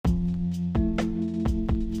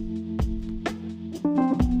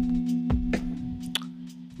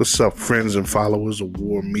What's up, friends and followers of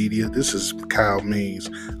War Media? This is Kyle Means.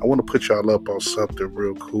 I want to put y'all up on something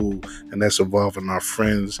real cool, and that's involving our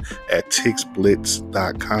friends at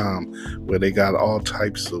TixBlitz.com, where they got all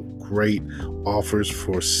types of great offers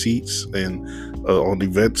for seats and on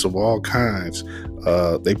events of all kinds.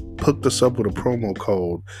 They hooked us up with a promo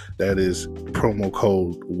code that is promo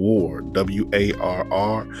code WARR,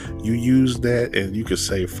 WARR. You use that and you can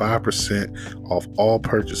save 5% off all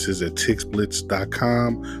purchases at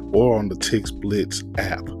TixBlitz.com or on the TixBlitz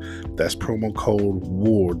app. That's promo code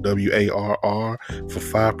WARR, WARR, for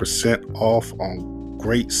 5% off on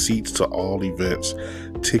great seats to all events.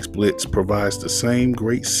 TixBlitz provides the same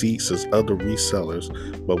great seats as other resellers,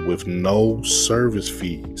 but with no service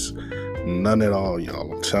fees. None at all,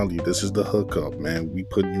 y'all. I'm telling you, this is the hookup, man. We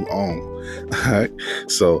putting you on. All right.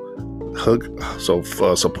 So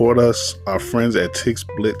support us, our friends at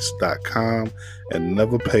TixBlitz.com, and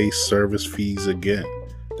never pay service fees again.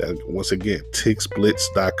 Once again,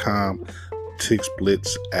 TixBlitz.com,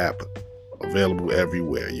 TixBlitz app, available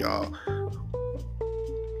everywhere, y'all.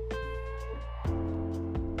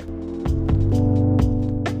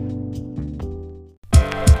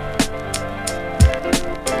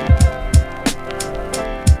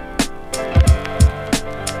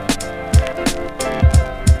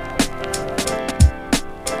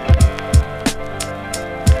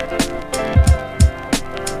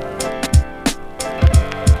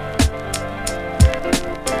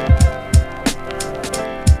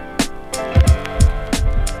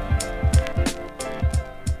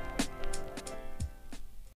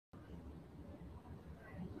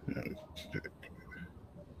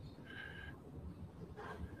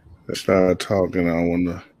 I started talking. I want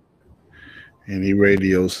to any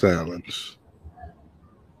radio silence.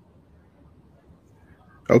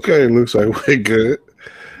 Okay, looks like we're good.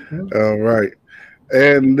 All right.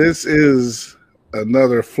 And this is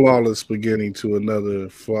another flawless beginning to another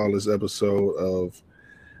flawless episode of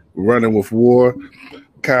Running with War.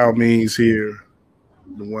 Kyle Means here,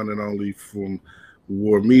 the one and only from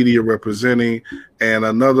War Media representing, and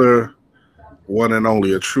another one and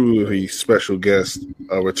only, a truly special guest,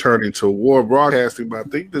 returning to War Broadcasting. But I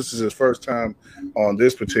think this is his first time on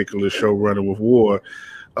this particular show, Running with War.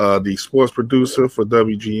 The sports producer for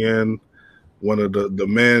WGN, one of the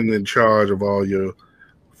men in charge of all your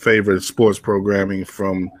favorite sports programming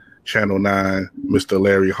from Channel 9, Mr.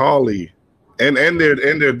 Larry Hawley, and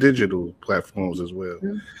their digital platforms as well.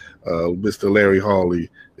 Mr. Larry Hawley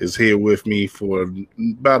is here with me for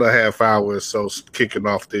about a half hour or so, kicking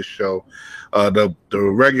off this show. The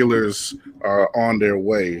regulars are on their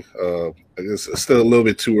way. It's still a little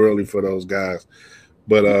bit too early for those guys,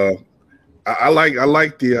 but I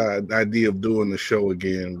like the idea of doing the show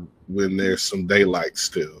again when there's some daylight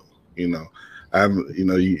still. You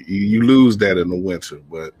lose that in the winter,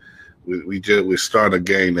 but we start to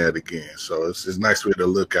gain that again. So it's nice to be able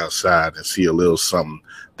to look outside and see a little something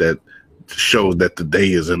that shows that the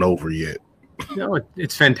day isn't over yet.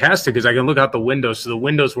 It's fantastic because I can look out the window. So the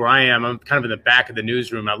windows where I am, I'm kind of in the back of the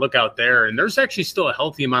newsroom. I look out there, and there's actually still a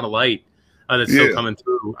healthy amount of light that's still coming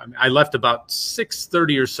through. I left about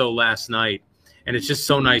 6:30 or so last night, and it's just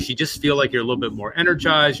so nice. You just feel like you're a little bit more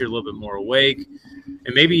energized. You're a little bit more awake.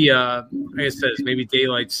 And maybe, like I said, maybe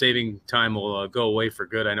daylight saving time will go away for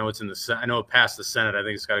good. I know it's I know it passed the Senate. I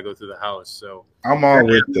think it's got to go through the House. So I'm all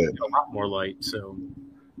with that. A lot more light. So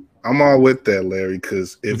I'm all with that, Larry.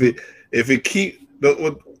 Because if it keep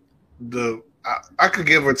I could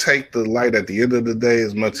give or take the light at the end of the day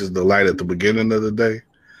as much as the light at the beginning of the day.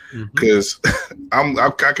 Because I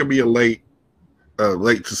could be late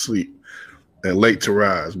to sleep and late to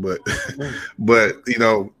rise, but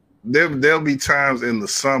there'll be times in the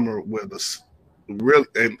summer where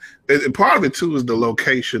and part of it too is the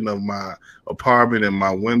location of my apartment and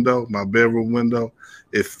my bedroom window.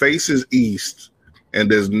 It faces east,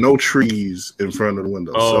 and there's no trees in front of the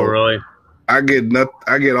window. Oh, so really? I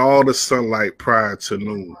get all the sunlight prior to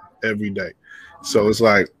noon every day. So it's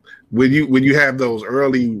like when you have those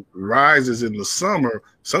early rises in the summer,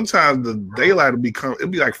 sometimes the daylight it'll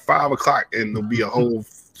be like 5 o'clock, and there'll be a whole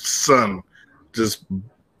sun just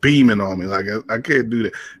beaming on me. Like I can't do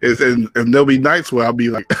that. And there'll be nights where I'll be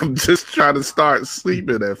like, I'm just trying to start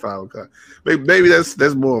sleeping at 5 o'clock. Maybe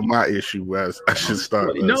that's more of my issue. Where I should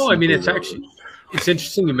start. No, I mean it's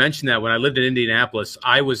interesting you mentioned that. When I lived in Indianapolis,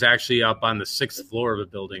 I was actually up on the 6th floor of a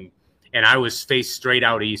building, and I was faced straight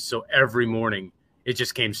out east. So every morning it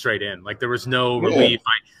just came straight in. Like there was no relief.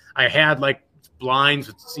 I had like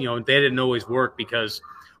blinds, they didn't always work because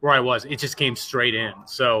where I was, it just came straight in.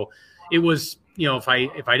 So it was if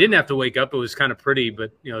I didn't have to wake up, it was kind of pretty,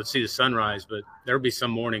 but to see the sunrise. But there'll be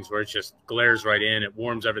some mornings where it just glares right in. It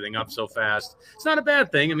warms everything up so fast. It's not a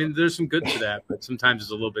bad thing. I mean, there's some good to that, but sometimes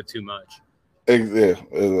it's a little bit too much. Yeah,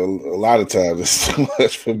 a lot of times it's too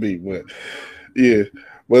much for me. But yeah,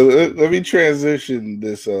 well, let me transition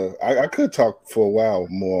this. I could talk for a while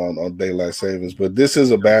more on daylight savings, but this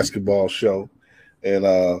is a basketball show, and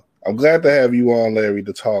I'm glad to have you on, Larry,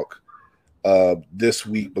 to talk this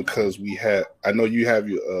week because I know you have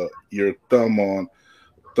your thumbprint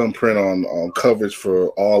on coverage for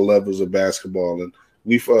all levels of basketball, and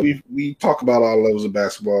we talk about all levels of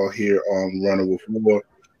basketball here on Running with War,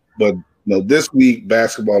 but this week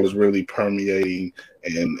basketball is really permeating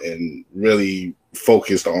and really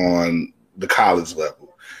focused on the college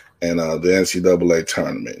level and the NCAA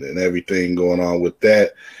tournament and everything going on with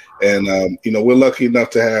that, and we're lucky enough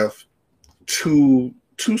to have two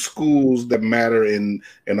schools that matter in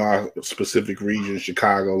our specific region,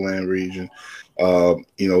 Chicagoland region,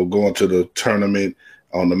 going to the tournament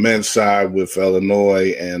on the men's side with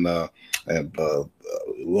Illinois and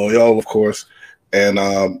Loyola, of course, and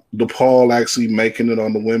DePaul actually making it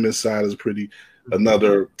on the women's side is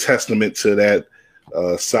another testament to that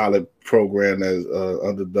solid program that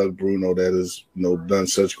under Doug Bruno that has done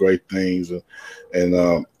such great things,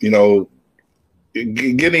 and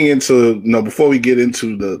getting into before we get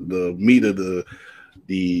into the meat of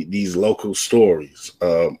these local stories,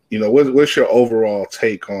 what's your overall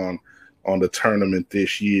take on the tournament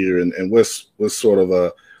this year, and what's sort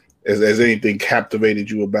of has anything captivated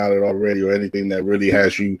you about it already, or anything that really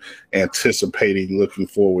has you anticipating, looking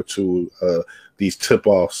forward to these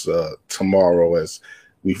tip-offs tomorrow as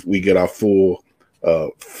we get our full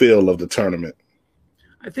feel of the tournament?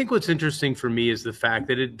 I think what's interesting for me is the fact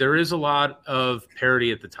that there is a lot of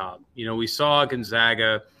parity at the top. We saw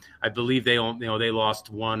Gonzaga. I believe they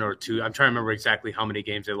lost one or two. I'm trying to remember exactly how many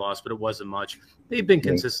games they lost, but it wasn't much. They've been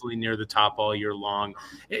consistently near the top all year long.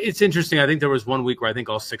 It's interesting. I think there was one week where I think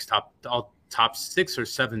all top 6 or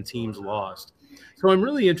 7 teams lost. So I'm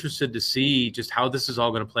really interested to see just how this is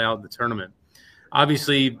all going to play out in the tournament.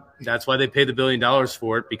 Obviously, that's why they pay the $1 billion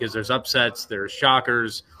for it, because there's upsets, there's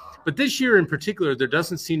shockers. But this year in particular, there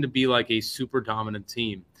doesn't seem to be like a super dominant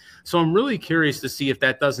team. So I'm really curious to see if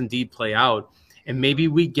that does indeed play out. And maybe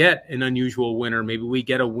we get an unusual winner. Maybe we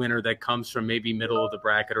get a winner that comes from maybe middle of the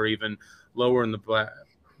bracket or even lower in the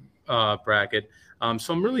bracket.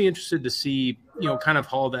 So I'm really interested to see, kind of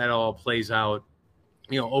how that all plays out,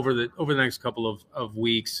 over the next couple of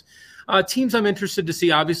weeks. Teams I'm interested to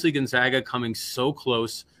see, obviously Gonzaga coming so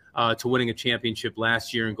close to winning a championship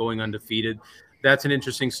last year and going undefeated. That's an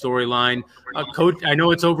interesting storyline. Coach, I know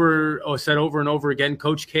it's said over and over again,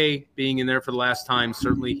 Coach K being in there for the last time.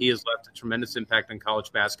 Certainly he has left a tremendous impact on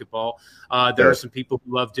college basketball. There are some people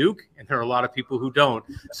who love Duke, and there are a lot of people who don't.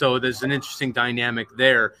 So there's an interesting dynamic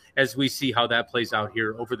there as we see how that plays out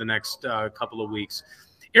here over the next couple of weeks.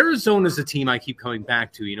 Arizona is a team I keep coming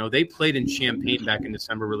back to. They played in Champaign back in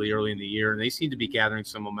December, really early in the year, and they seem to be gathering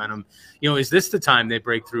some momentum. Is this the time they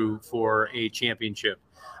break through for a championship?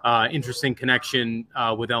 Interesting connection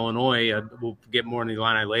with Illinois. We'll get more in the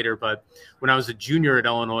Illini later, but when I was a junior at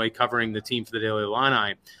Illinois covering the team for the Daily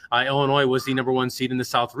Illini, Illinois was the number 1 seed in the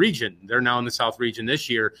South region. They're now in the South region this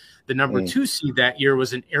year. The number 2 seed that year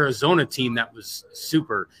was an Arizona team that was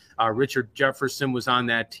super. Richard Jefferson was on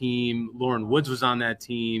that team. Lauren Woods was on that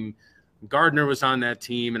team. Gardner was on that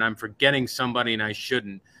team, and I'm forgetting somebody, and I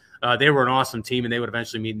shouldn't. They were an awesome team, and they would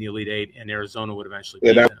eventually meet in the Elite Eight, and Arizona would eventually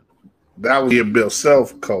beat them. That would be a Bill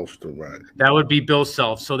Self coach, right? That would be Bill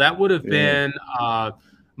Self. So that would have been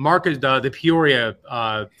Marcus, the Peoria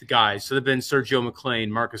guys. So they've been Sergio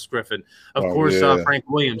McLean, Marcus Griffin. Of course, Frank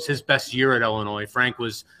Williams, his best year at Illinois. Frank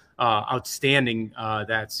was outstanding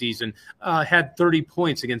that season. Had 30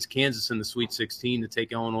 points against Kansas in the Sweet 16 to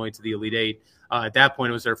take Illinois to the Elite Eight. At that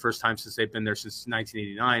point, it was their first time since they've been there since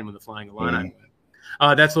 1989 when the Flying Illini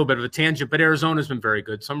went. That's a little bit of a tangent, but Arizona's been very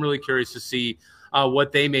good. So I'm really curious to see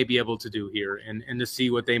what they may be able to do here and to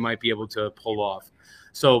see what they might be able to pull off.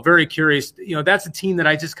 So very curious. That's a team that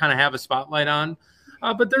I just kind of have a spotlight on.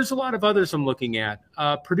 But there's a lot of others I'm looking at.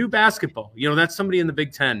 Purdue basketball, that's somebody in the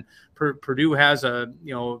Big Ten. Purdue has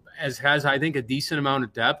I think a decent amount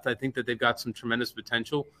of depth. I think that they've got some tremendous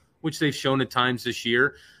potential, which they've shown at times this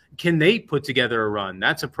year. Can they put together a run?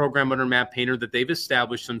 That's a program under Matt Painter that they've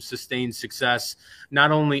established some sustained success,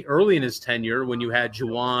 not only early in his tenure when you had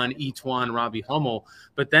Juwan, Etuan, Robbie Hummel,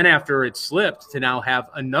 but then after it slipped to now have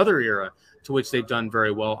another era to which they've done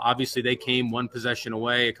very well. Obviously, they came one possession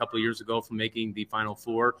away a couple of years ago from making the Final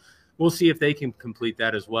Four. We'll see if they can complete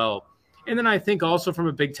that as well. And then I think also from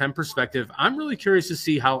a Big Ten perspective, I'm really curious to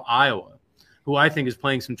see how Iowa who I think is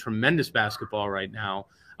playing some tremendous basketball right now,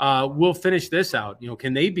 will finish this out.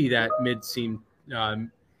 Can they be that mid-team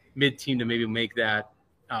to maybe make that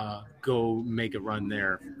go make a run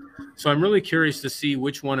there? So I'm really curious to see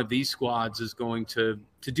which one of these squads is going to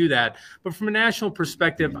do that. But from a national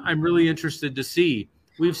perspective, I'm really interested to see.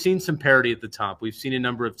 We've seen some parity at the top. We've seen a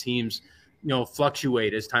number of teams,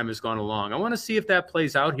 fluctuate as time has gone along. I want to see if that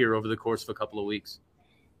plays out here over the course of a couple of weeks.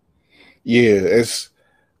 Yeah, it's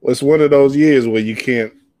one of those years where you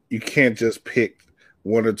can't just pick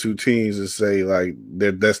one or two teams and say like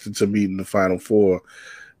they're destined to meet in the Final Four.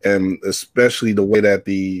 And especially the way that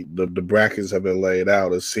the brackets have been laid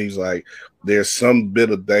out, it seems like there's some bit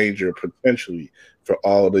of danger potentially for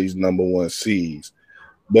all of these number one seeds.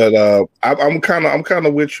 But I'm kind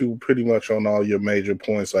of with you pretty much on all your major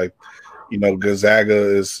points. Like, Gonzaga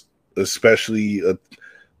is especially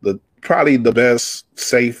probably the best,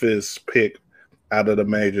 safest pick out of the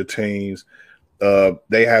major teams.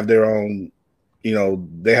 They have their own.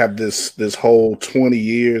 They have this whole 20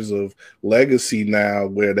 years of legacy now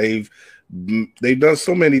where they've done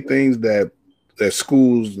so many things that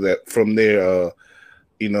schools that from their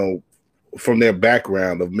from their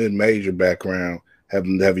background of mid-major background have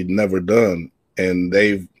never done, and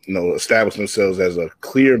they've established themselves as a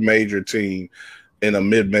clear major team in a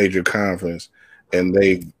mid-major conference, and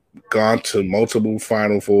they've gone to multiple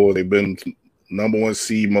Final Four. They've been number one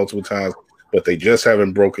seed multiple times, but they just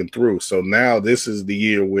haven't broken through. So now this is the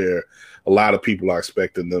year where a lot of people are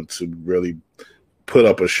expecting them to really put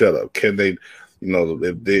up a shut up. Can they,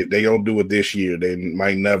 if they don't do it this year, they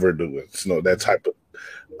might never do it. So that type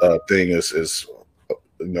of thing is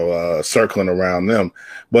circling around them.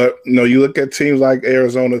 But, you look at teams like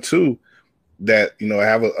Arizona too, that,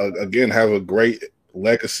 have a great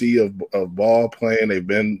legacy of ball playing.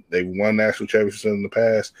 They've won national championships in the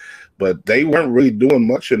past, but they weren't really doing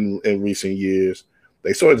much in recent years.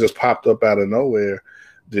 They sort of just popped up out of nowhere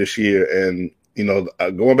this year. And,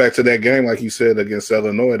 going back to that game, like you said, against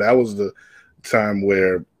Illinois, that was the time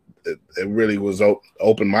where it really was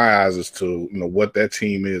opened my eyes as to, what that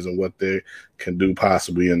team is and what they can do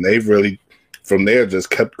possibly. And they've really, from there,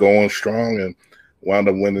 just kept going strong and wound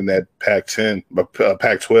up winning that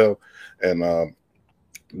Pac-12. And,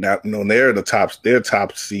 now, they're their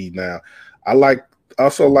top seed now. I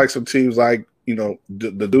also like some teams like,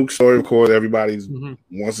 the Duke story, of course, everybody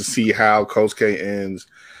wants to see how Coach K ends,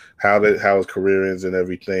 how his career ends and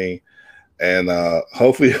everything. And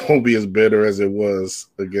hopefully it won't be as bitter as it was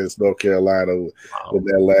against North Carolina with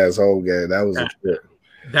that last home game.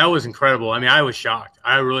 That was incredible. I mean, I was shocked.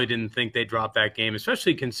 I really didn't think they dropped that game,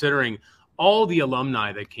 especially considering all the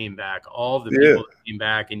alumni that came back, all the people that came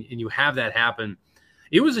back, and you have that happen.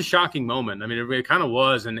 It was a shocking moment. I mean, it kind of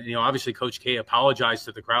was. And, obviously Coach K apologized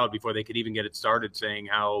to the crowd before they could even get it started, saying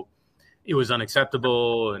how it was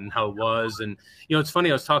unacceptable and how it was. And, it's funny.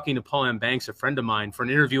 I was talking to Paul M. Banks, a friend of mine, for an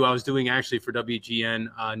interview I was doing actually for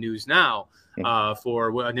WGN News Now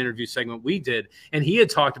for an interview segment we did. And he had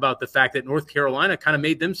talked about the fact that North Carolina kind of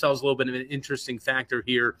made themselves a little bit of an interesting factor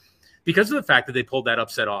here because of the fact that they pulled that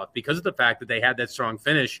upset off, because of the fact that they had that strong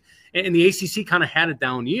finish, and the ACC kind of had a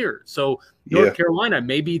down year. So North Carolina,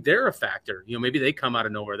 maybe they're a factor. Maybe they come out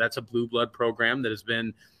of nowhere. That's a blue blood program that has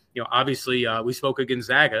been, obviously we spoke of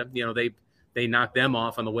Gonzaga. They knocked them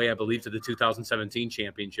off on the way, I believe, to the 2017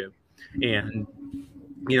 championship. And,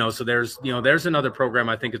 so there's another program.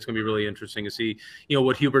 I think it's going to be really interesting to see,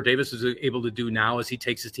 what Hubert Davis is able to do now as he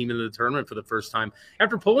takes his team into the tournament for the first time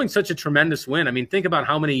after pulling such a tremendous win. I mean, think about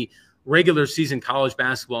how many regular season college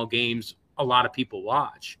basketball games a lot of people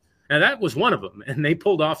watch. Now that was one of them, and they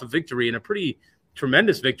pulled off a victory, and a pretty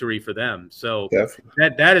tremendous victory for them. So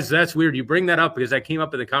that's weird. You bring that up because that came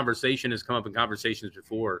up in the conversation, has come up in conversations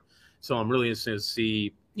before. So I'm really interested to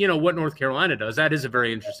see, what North Carolina does. That is a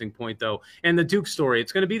very interesting point, though. And the Duke story,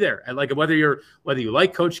 it's going to be there. I like it, whether you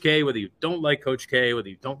like Coach K, whether you don't like Coach K, whether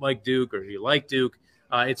you don't like Duke or you like Duke.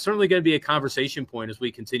 It's certainly going to be a conversation point as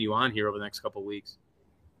we continue on here over the next couple of weeks.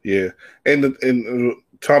 Yeah, and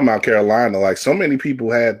talking about Carolina, like so many people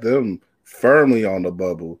had them firmly on the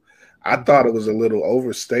bubble. I thought it was a little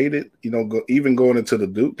overstated, even going into the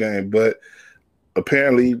Duke game. But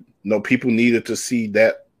apparently, people needed to see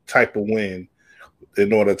that type of win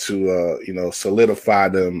in order to, solidify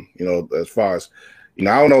them. As far as I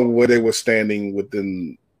don't know where they were standing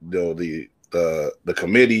within the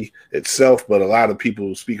committee itself, but a lot of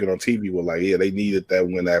people speaking on TV were like, yeah, they needed that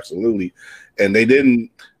win absolutely, and they didn't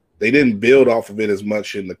build off of it as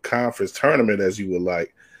much in the conference tournament as you would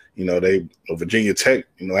like. Virginia Tech,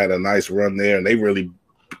 had a nice run there, and they really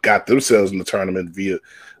got themselves in the tournament via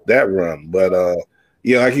that run. But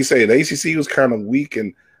like you say, the ACC was kind of weak,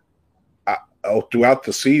 and throughout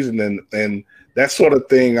the season, and that sort of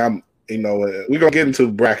thing. We're gonna get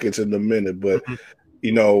into brackets in a minute, but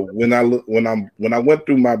when I went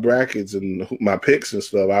through my brackets and my picks and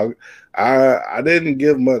stuff, I didn't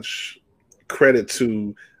give much credit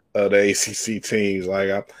to the ACC teams.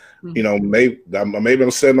 Like maybe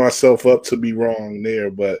I'm setting myself up to be wrong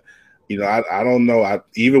there, but I don't know.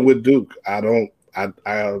 Even with Duke, I don't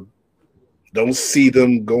see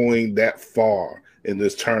them going that far in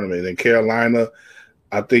this tournament. And Carolina,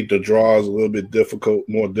 I think the draw is a little bit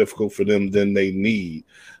more difficult for them than they need.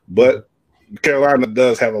 But Carolina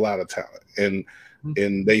does have a lot of talent,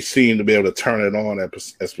 and they seem to be able to turn it on at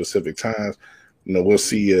specific times. We'll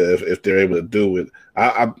see if they're able to do it.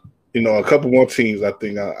 A couple more teams I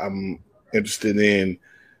think I'm interested in.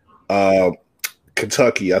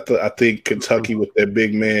 Kentucky. I think Kentucky with their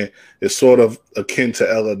big man is sort of akin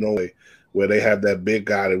to Illinois, where they have that big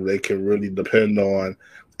guy that they can really depend on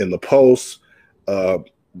in the post,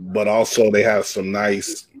 but also they have some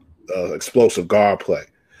nice explosive guard play.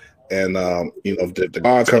 And if the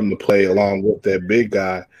guards come to play along with that big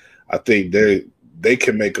guy, I think they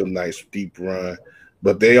can make a nice deep run.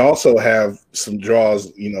 But they also have some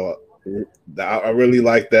draws. I really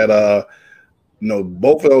like that.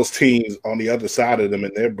 Both of those teams on the other side of them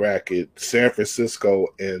in their bracket, San Francisco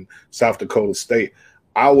and South Dakota State,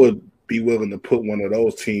 I would be willing to put one of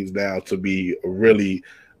those teams down to be a really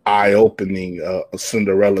eye-opening a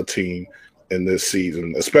Cinderella team in this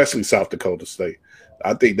season, especially South Dakota State.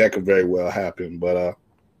 I think that could very well happen. But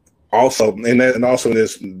also in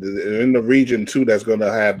the region too, that's going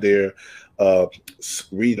to have their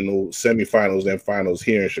regional semifinals and finals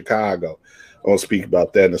here in Chicago. I want to speak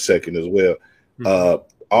about that in a second as well.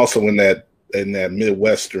 Also in that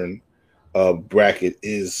Midwestern bracket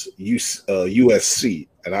is USC,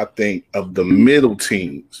 and I think of the middle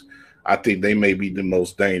teams, I think they may be the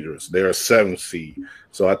most dangerous. They're a 7th seed,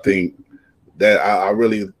 so I think that I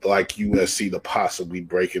really like USC to possibly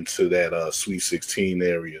break into that Sweet 16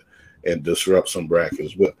 area and disrupt some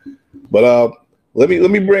brackets. But let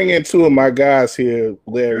me bring in two of my guys here,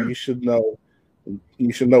 Larry. You should know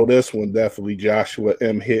this one definitely, Joshua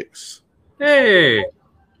M. Hicks. Hey,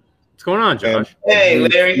 what's going on, Josh? Hey,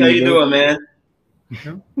 Larry, how you doing, man?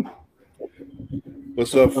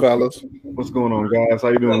 What's up, fellas? What's going on, guys? How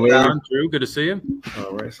you doing, Larry? Drew, good to see you.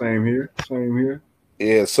 All right, same here.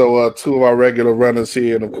 Yeah, so two of our regular runners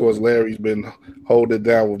here, and of course, Larry's been holding it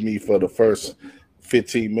down with me for the first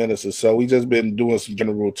 15 minutes or so. We just been doing some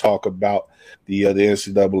general talk about the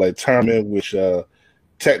NCAA tournament, which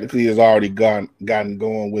technically has already gotten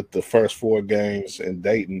going with the first 4 games in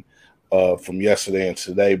Dayton from yesterday and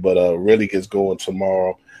today, but really gets going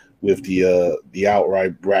tomorrow with the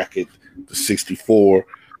outright bracket, the 64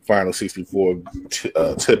 final 64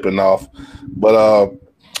 tipping off. But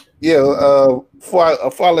before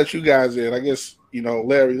I let you guys in, I guess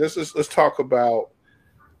Larry, let's talk about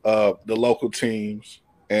the local teams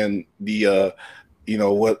and the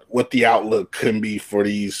what the outlook can be for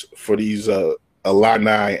these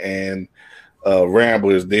Illini and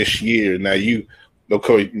Ramblers this year. Now you've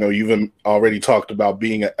already talked about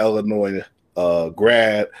being an Illinois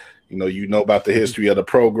grad. You know about the history of the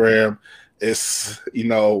program. It's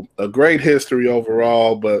a great history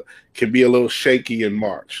overall, but can be a little shaky in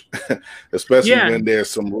March, especially when there's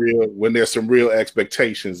some real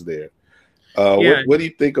expectations there. What do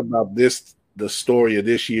you think about the story of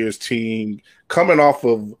this year's team coming off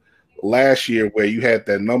of last year, where you had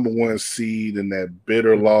that number 1 seed and that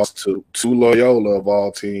bitter loss to Loyola of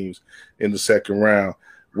all teams in the second round?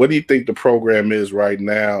 What do you think the program is right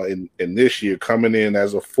now in this year, coming in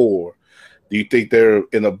as a 4? Do you think they're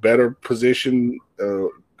in a better position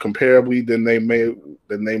comparably than they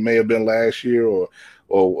may have been last year, or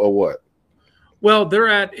what? Well, they're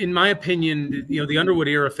at, in my opinion, the Underwood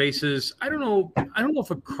era faces, I don't know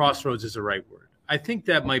if a crossroads is the right word. I think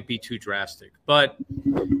that might be too drastic. But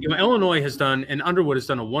Illinois has done, and Underwood has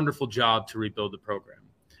done, a wonderful job to rebuild the program.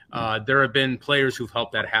 There have been players who've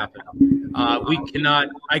helped that happen. I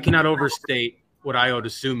cannot overstate what Ayo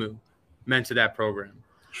Dosunmu meant to that program.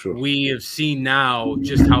 Sure. We have seen now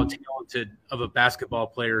just how talented of a basketball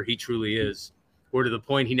player he truly is, or to the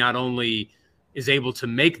point he not only is able to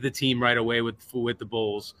make the team right away with the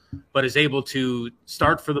Bulls, but is able to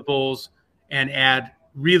start for the Bulls and add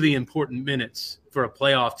really important minutes for a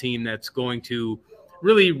playoff team that's going to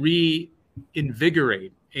really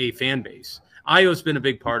reinvigorate a fan base. Ayo's been a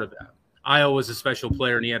big part of that. Ayo was a special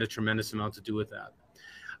player, and he had a tremendous amount to do with that.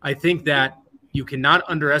 I think that you cannot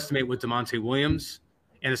underestimate what DeMonte Williams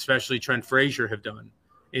and especially Trent Frazier have done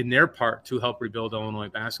in their part to help rebuild Illinois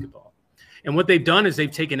basketball. And what they've done is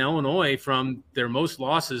they've taken Illinois from their most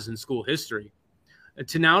losses in school history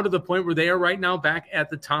to now to the point where they are right now back at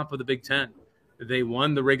the top of the Big Ten. They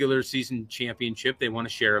won the regular season championship. They won a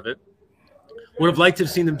share of it. Would have liked to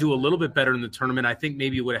have seen them do a little bit better in the tournament. I think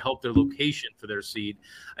maybe it would have helped their location for their seed.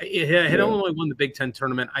 Had Illinois won the Big Ten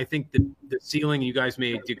tournament, I think the ceiling, you guys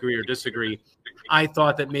may agree or disagree, I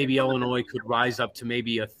thought that maybe Illinois could rise up to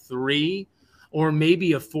maybe a 3 or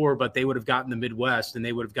maybe a 4, but they would have gotten the Midwest and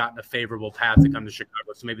they would have gotten a favorable path to come to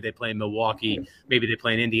Chicago. So maybe they play in Milwaukee, maybe they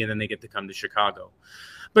play in Indy, and then they get to come to Chicago.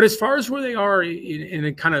 But as far as where they are in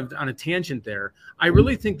a kind of on a tangent there, I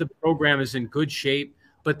really think the program is in good shape,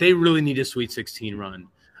 but they really need a Sweet 16 run.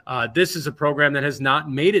 This is a program that has not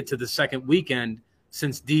made it to the second weekend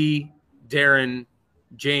since Darren,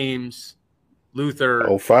 James,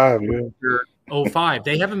 Luther. 05, yeah. 05.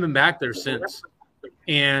 They haven't been back there since.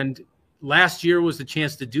 And last year was the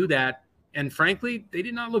chance to do that. And frankly, they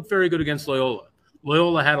did not look very good against Loyola.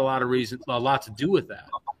 Loyola had a lot to do with that.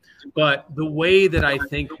 But the way that I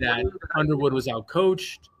think that Underwood was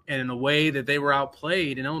outcoached and in a way that they were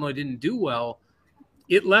outplayed and Illinois didn't do well,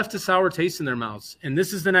 it left a sour taste in their mouths. And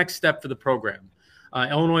this is the next step for the program.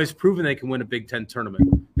 Illinois has proven they can win a Big Ten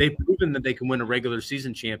tournament. They've proven that they can win a regular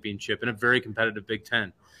season championship in a very competitive Big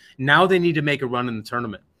Ten. Now they need to make a run in the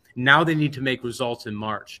tournament. Now they need to make results in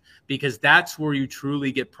March, because that's where you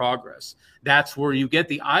truly get progress. That's where you get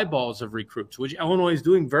the eyeballs of recruits, which Illinois is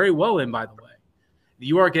doing very well in, by the way.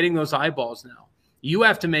 You are getting those eyeballs now. You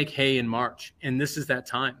have to make hay in March, and this is that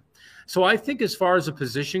time. So I think as far as a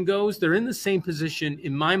position goes, they're in the same position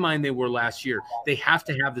in my mind they were last year. They have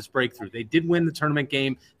to have this breakthrough. They did win the tournament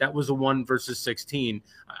game. That was a 1 versus 16.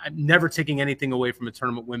 I'm never taking anything away from a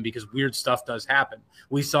tournament win because weird stuff does happen.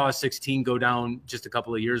 We saw a 16 go down just a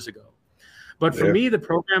couple of years ago. But for me, the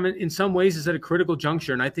program in some ways is at a critical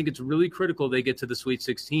juncture, and I think it's really critical they get to the Sweet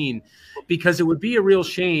 16, because it would be a real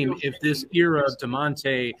shame if this era of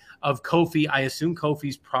DeMonte, of Kofi, I assume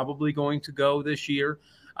Kofi's probably going to go this year,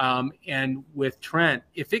 and with Trent,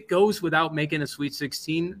 if it goes without making a Sweet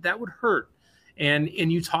 16, that would hurt. And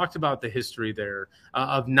you talked about the history there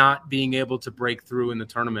of not being able to break through in the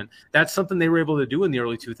tournament. That's something they were able to do in the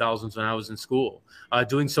early 2000s when I was in school,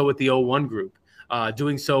 doing so with the 01 group.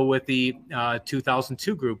 Doing so with the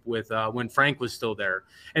 2002 group with when Frank was still there.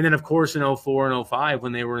 And then, of course, in 04 and 05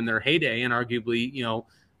 when they were in their heyday and arguably,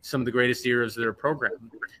 some of the greatest eras of their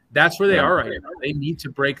program. That's where they are right now. They need to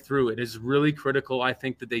break through. It is really critical, I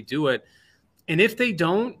think, that they do it. And if they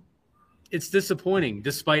don't, it's disappointing,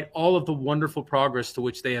 despite all of the wonderful progress to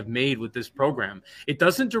which they have made with this program. It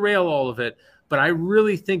doesn't derail all of it, but I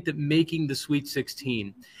really think that making the Sweet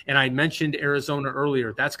 16, and I mentioned Arizona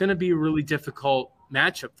earlier, that's going to be a really difficult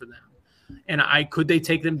matchup for them. And could they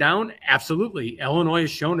take them down? Absolutely. Illinois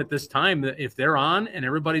has shown at this time that if they're on and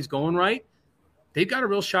everybody's going right, they've got a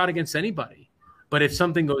real shot against anybody. But if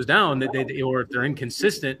something goes down, or if they're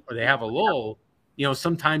inconsistent or they have a lull,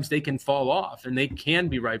 sometimes they can fall off and they can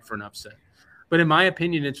be ripe for an upset. But in my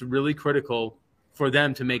opinion, it's really critical for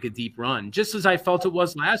them to make a deep run, just as I felt it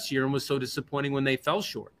was last year and was so disappointing when they fell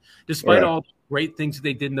short. Despite all the great things that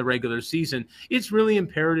they did in the regular season, it's really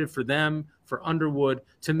imperative for them, for Underwood,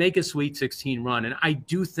 to make a Sweet 16 run. And I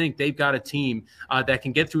do think they've got a team that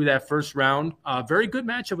can get through that first round. Very good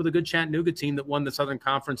matchup with a good Chattanooga team that won the Southern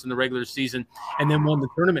Conference in the regular season and then won the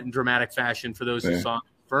tournament in dramatic fashion for those who saw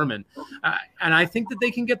Furman. And I think that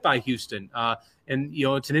they can get by Houston. And,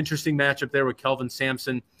 it's an interesting matchup there with Kelvin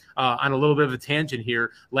Sampson. On a little bit of a tangent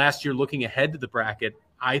here, last year, looking ahead to the bracket,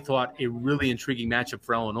 I thought a really intriguing matchup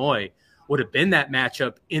for Illinois would have been that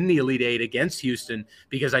matchup in the Elite Eight against Houston,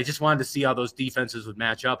 because I just wanted to see how those defenses would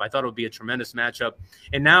match up. I thought it would be a tremendous matchup.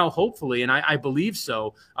 And now, hopefully, and I believe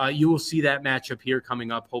so, you will see that matchup here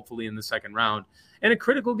coming up, hopefully, in the second round. And a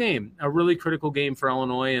critical game, a really critical game for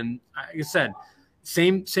Illinois. And like I said,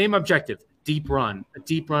 same objective. Deep run. A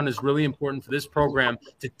deep run is really important for this program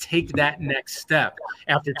to take that next step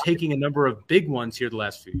after taking a number of big ones here the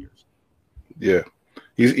last few years. Yeah.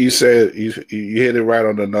 You said you hit it right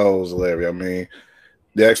on the nose, Larry. I mean,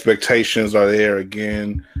 the expectations are there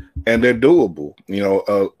again, and they're doable.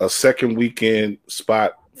 A second weekend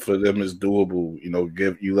spot for them is doable.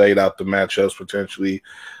 You laid out the matchups potentially,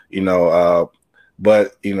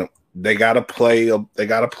 but they gotta play. They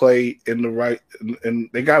gotta play in the right, and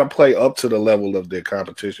they gotta play up to the level of their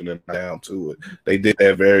competition and down to it. They did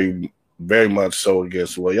that very, very much so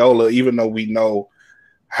against Loyola, even though we know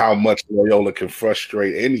how much Loyola can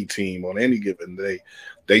frustrate any team on any given day.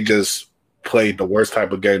 They just played the worst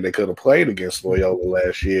type of game they could have played against Loyola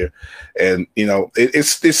last year, and it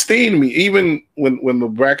steamed me. Even when the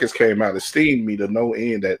brackets came out, it steamed me to no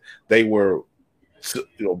end that they were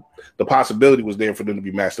the possibility was there for them to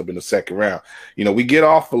be matched up in the second round. We get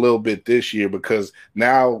off a little bit this year because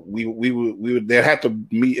now we would they have to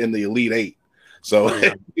meet in the Elite Eight. So,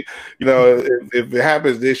 if it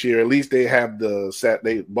happens this year, at least they have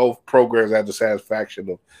both programs have the satisfaction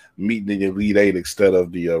of meeting the Elite Eight instead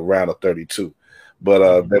of the round of 32.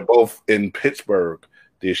 But they're both in Pittsburgh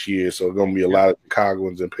this year, so it's going to be a lot of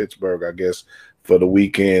Chicagoans in Pittsburgh, I guess, for the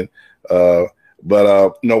weekend. But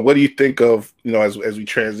what do you think of as we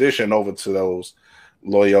transition over to those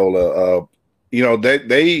Loyola?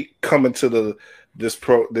 They come into this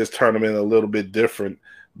tournament a little bit different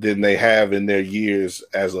than they have in their years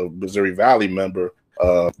as a Missouri Valley member.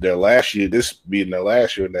 Their last year, this being their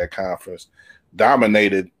last year in that conference,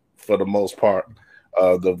 dominated for the most part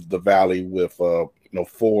the Valley with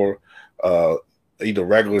 4 either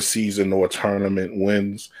regular season or tournament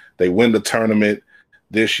wins. They win the tournament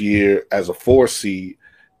this year as a 4 seed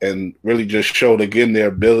and really just showed again their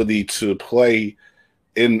ability to play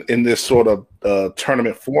in this sort of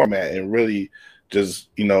tournament format and really just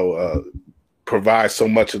provide so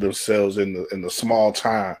much of themselves in the small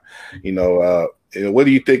time. What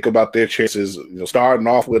do you think about their chances? Starting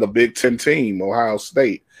off with a Big Ten team, Ohio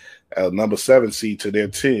State, number 7 seed to their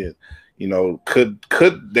 10.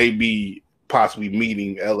 Could they be possibly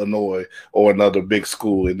meeting Illinois or another big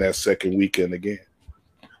school in that second weekend again?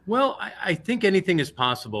 Well, I think anything is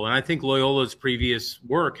possible, and I think Loyola's previous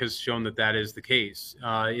work has shown that is the case.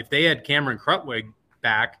 If they had Cameron Krutwig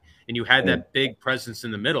back and you had that big presence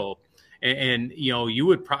in the middle, and you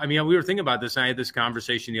would probably, we were thinking about this, and I had this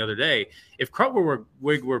conversation the other day. If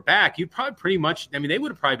Krutwig were back, you'd probably pretty much, they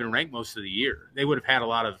would have probably been ranked most of the year. They would have had a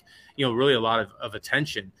lot of, really a lot of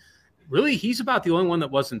attention. Really, he's about the only one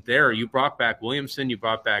that wasn't there. You brought back Williamson, you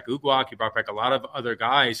brought back Ugwak, you brought back a lot of other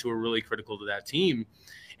guys who were really critical to that team.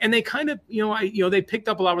 And they kind of, they picked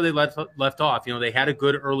up a lot where they left off. They had a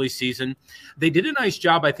good early season. They did a nice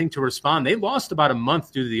job, I think, to respond. They lost about a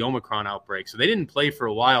month due to the Omicron outbreak, so they didn't play for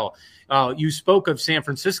a while. You spoke of San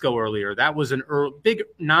Francisco earlier. That was a big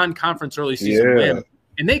non-conference early season win.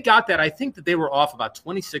 And they got that. I think that they were off about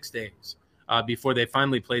 26 days before they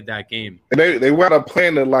finally played that game. And they wound up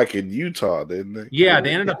playing it like in Utah, didn't they? Yeah, they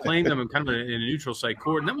ended up playing them in kind of in a neutral site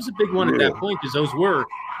court. And that was a big one at that point because those were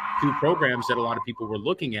 2 programs that a lot of people were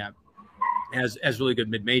looking at as really good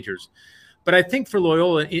mid-majors. But I think for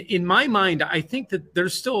Loyola, in my mind, I think that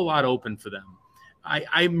there's still a lot open for them.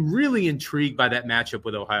 I'm really intrigued by that matchup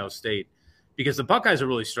with Ohio State because the Buckeyes are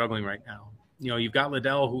really struggling right now. You've got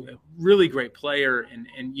Liddell, who a really great player, and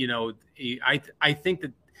I think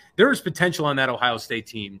that there is potential on that Ohio State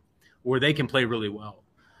team where they can play really well.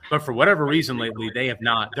 But for whatever reason lately, they have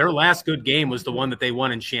not. Their last good game was the one that they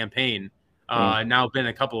won in Champaign. Now been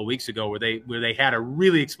a couple of weeks ago where they had a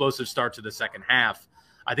really explosive start to the second half.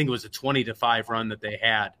 I think it was a 20-5 run that they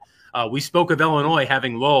had. We spoke of Illinois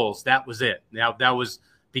having lulls. That was it. Now that was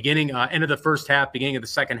beginning, end of the first half, beginning of the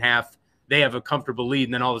second half. They have a comfortable lead,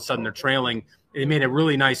 and then all of a sudden they're trailing. They made a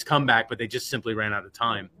really nice comeback, but they just simply ran out of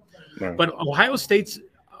time. Right. But Ohio State's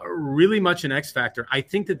really much an X factor. I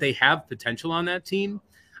think that they have potential on that team.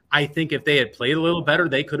 I think if they had played a little better,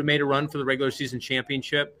 they could have made a run for the regular season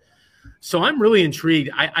championship. So I'm really intrigued.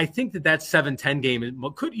 I think that 7-10 game,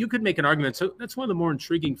 you could make an argument. So that's one of the more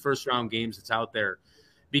intriguing first-round games that's out there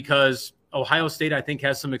because Ohio State, I think,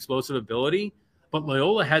 has some explosive ability, but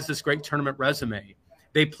Loyola has this great tournament resume.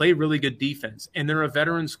 They play really good defense, and they're a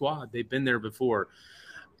veteran squad. They've been there before.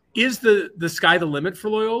 Is the sky the limit for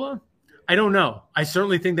Loyola? I don't know. I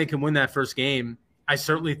certainly think they can win that first game. I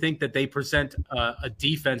certainly think that they present a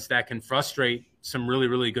defense that can frustrate some really,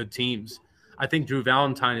 really good teams. I think Drew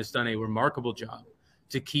Valentine has done a remarkable job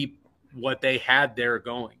to keep what they had there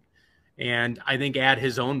going. And I think add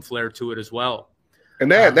his own flair to it as well.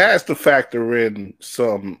 And that's the factor in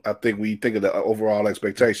some, I think, when you think of the overall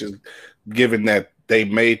expectations, given that they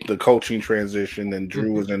made the coaching transition and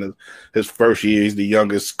Drew was in his first year. He's the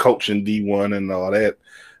youngest coach in D1 and all that.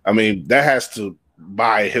 I mean, that has to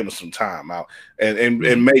buy him some time out and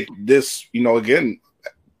make this, again,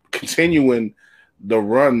 continuing the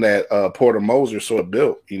run that Porter Moser sort of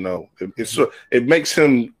built, it makes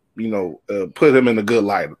him, put him in a good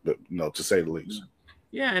light, to say the least.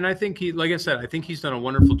 Yeah, and I think like I said, I think he's done a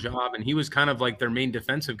wonderful job, and he was kind of like their main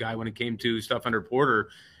defensive guy when it came to stuff under Porter,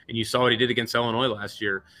 and you saw what he did against Illinois last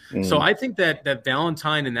year. So I think that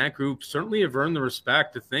Valentine and that group certainly have earned the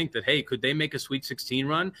respect to think that, hey, could they make a Sweet 16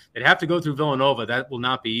 run? They'd have to go through Villanova. That will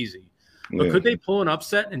not be easy. But could they pull an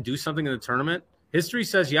upset and do something in the tournament? History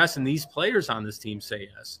says yes, and these players on this team say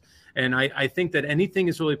yes. And I think that anything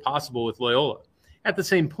is really possible with Loyola. At the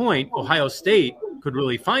same point, Ohio State could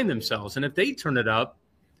really find themselves. And if they turn it up,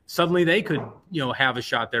 suddenly they could, have a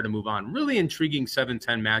shot there to move on. Really intriguing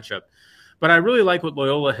 7-10 matchup. But I really like what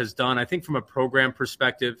Loyola has done. I think from a program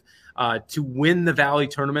perspective, to win the Valley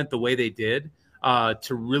tournament the way they did,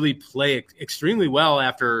 to really play extremely well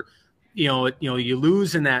after, you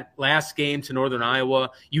lose in that last game to Northern Iowa.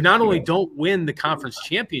 You not only don't win the conference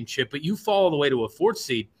championship, but you fall all the way to a 4th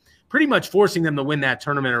seed, pretty much forcing them to win that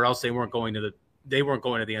tournament, or else they weren't going to the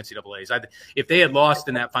NCAAs. If they had lost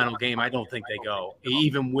in that final game, I don't think they go,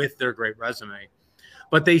 even with their great resume.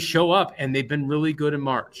 But they show up, and they've been really good in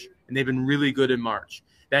March.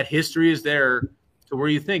 That history is there to where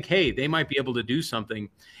you think, hey, they might be able to do something.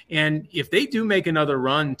 And if they do make another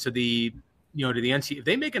run to the NCAA, if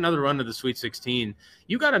they make another run to the Sweet 16,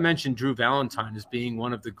 you got to mention Drew Valentine as being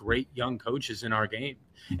one of the great young coaches in our game.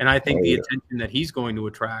 And I think the attention that he's going to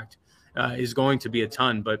attract is going to be a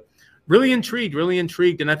ton. But really intrigued.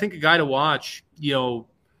 And I think a guy to watch,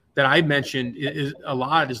 that I mentioned is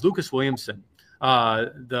Lucas Williamson,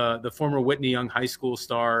 the former Whitney Young High School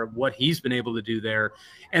star, what he's been able to do there,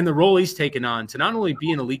 and the role he's taken on to not only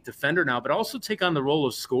be an elite defender now, but also take on the role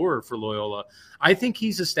of scorer for Loyola. I think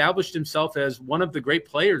he's established himself as one of the great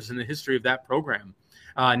players in the history of that program.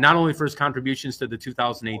 Not only for his contributions to the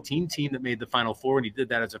 2018 team that made the Final Four, and he did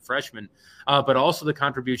that as a freshman, but also the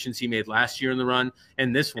contributions he made last year in the run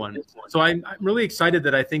and this one. So I'm really excited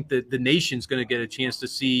that I think that the nation's going to get a chance to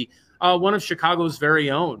see one of Chicago's very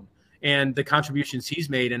own and the contributions he's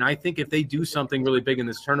made. And I think if they do something really big in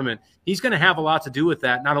this tournament, he's going to have a lot to do with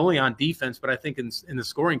that, not only on defense, but I think in the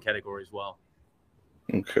scoring category as well.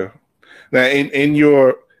 Okay. Now, in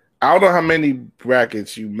your – I don't know how many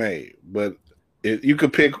brackets you made, but you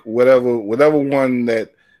could pick whatever one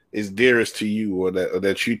that is dearest to you, or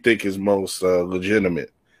that you think is most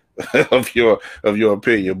legitimate of your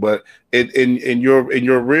opinion. But in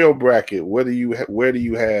your real bracket, where do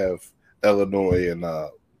you have Illinois and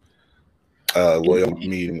Loyola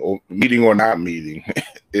meeting or not meeting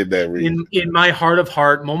in that region? In my heart of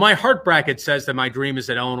heart, well, my heart bracket says that my dream is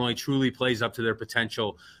that Illinois truly plays up to their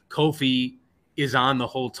potential. Kofi is on the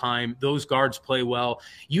whole time. Those guards play well.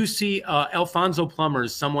 You see Alfonso Plummer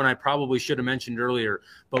is someone I probably should have mentioned earlier,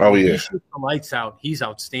 but when he shoots the lights out, he's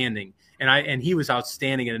outstanding. And he was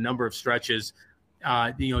outstanding in a number of stretches,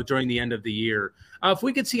 during the end of the year. If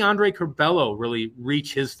we could see Andre Curbelo really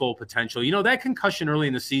reach his full potential, that concussion early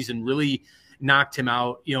in the season really knocked him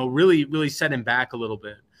out, really set him back a little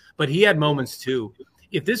bit. But he had moments too.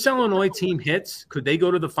 If this Illinois team hits, could they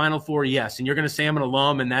go to the Final Four? Yes. And you're going to say I'm an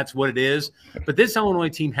alum, and that's what it is. But this Illinois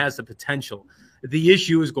team has the potential. The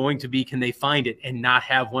issue is going to be, can they find it and not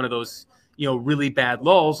have one of those, really bad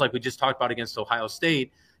lulls like we just talked about against Ohio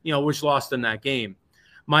State, which lost in that game.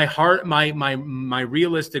 My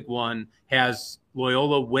realistic one has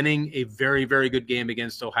Loyola winning a very, very good game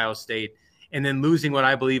against Ohio State and then losing what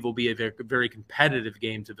I believe will be a very, very competitive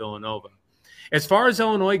game to Villanova. As far as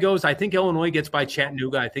Illinois goes, I think Illinois gets by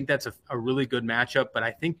Chattanooga. I think that's a really good matchup, but I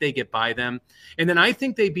think they get by them. And then I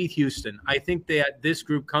think they beat Houston. I think that this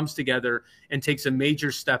group comes together and takes a major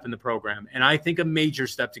step in the program. And I think a major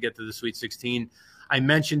step to get to the Sweet 16. I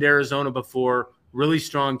mentioned Arizona before, really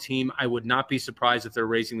strong team. I would not be surprised if they're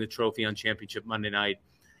raising the trophy on Championship Monday night.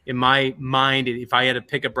 In my mind, if I had to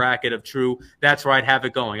pick a bracket of true, that's where I'd have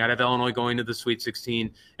it going. I'd have Illinois going to the Sweet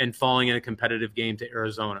 16 and falling in a competitive game to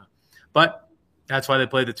Arizona. But that's why they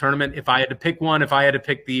play the tournament. If I had to pick one, if I had to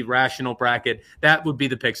pick the rational bracket, that would be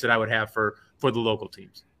the picks that I would have for the local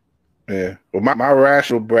teams. Yeah. Well, my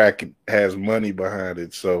rational bracket has money behind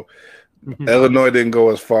it. So Illinois didn't go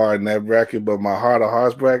as far in that bracket, but my heart of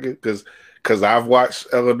hearts bracket, because I've watched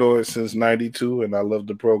Illinois since 92 and I love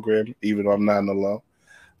the program, even though I'm not an alum.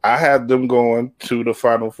 I have them going to the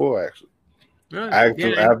Final Four, actually. Really? I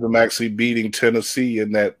have them actually beating Tennessee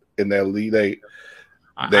in that Elite Eight.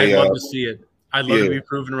 I'd love to see it. I'd love to be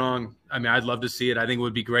proven wrong. I mean, I'd love to see it. I think it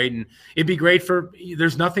would be great. And it'd be great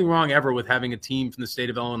there's nothing wrong ever with having a team from the state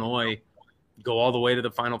of Illinois go all the way to the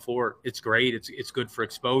Final Four. It's great. It's good for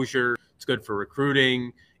exposure. It's good for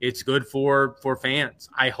recruiting. It's good for fans.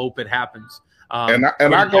 I hope it happens. I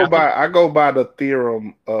go by the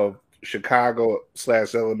theorem of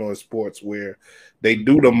Chicago/Illinois sports, where they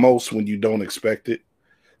do the most when you don't expect it.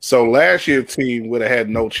 So last year's team would have had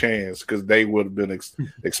no chance because they would have been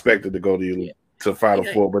expected to go to Final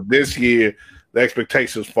Four. But this year, the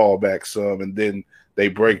expectations fall back some, and then they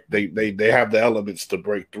have the elements to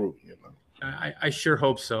break through. I sure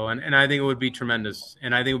hope so, and I think it would be tremendous.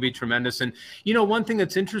 And one thing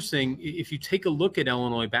that's interesting, if you take a look at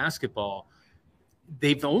Illinois basketball,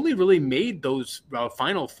 they've only really made those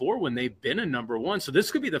Final Four when they've been a number one. So this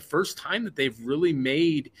could be the first time that they've really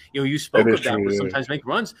made, you spoke of that, where sometimes make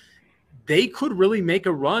runs. they could really make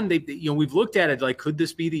a run. We've looked at it like, could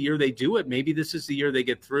this be the year they do it? Maybe this is the year they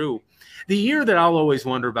get through. The year that I'll always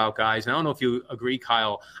wonder about, guys, and I don't know if you agree,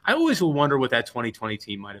 Kyle, I always will wonder what that 2020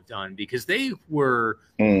 team might have done, because they were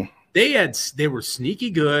sneaky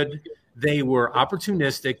good. They were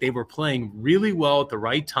opportunistic. They were playing really well at the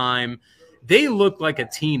right time. They looked like a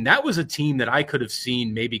team. That was a team that I could have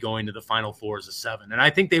seen maybe going to the Final Four as a 7. And I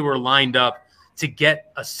think they were lined up to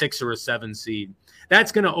get a 6 or a 7 seed.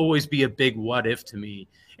 That's going to always be a big what if to me.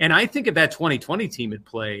 And I think if that 2020 team had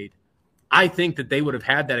played, I think that they would have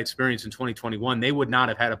had that experience in 2021. They would not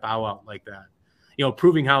have had a bow out like that.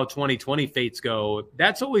 Proving how 2020 fates go.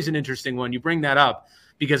 That's always an interesting one. You bring that up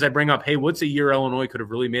because I bring up, hey, what's a year Illinois could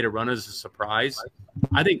have really made a run as a surprise?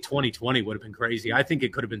 I think 2020 would have been crazy. I think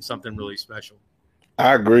it could have been something really special.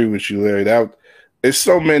 I agree with you, Larry. It's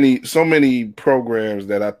so many programs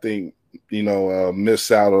that I think,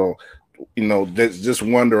 miss out on, just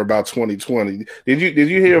wonder about 2020. Did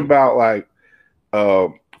you hear about like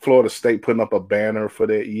Florida State putting up a banner for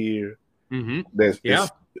that year? Mm-hmm. Yeah.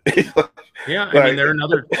 Yeah, like, I mean, they're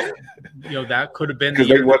another. That could have been because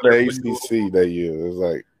they won the ACC that year. It was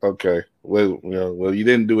like, okay, well, you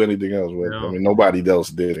didn't do anything else. No. I mean, nobody else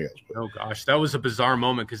did it. Oh gosh, that was a bizarre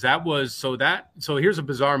moment because that was so. Here's a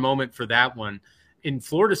bizarre moment for that one. In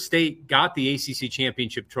Florida State got the ACC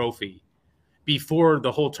championship trophy before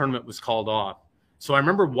the whole tournament was called off. So I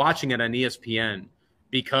remember watching it on ESPN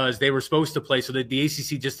because they were supposed to play. So that the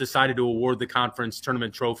ACC just decided to award the conference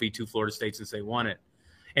tournament trophy to Florida State since they won it.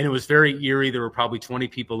 And it was very eerie. There were probably 20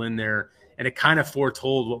 people in there, and it kind of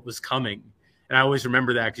foretold what was coming. And I always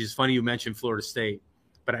remember that because it's funny you mentioned Florida State,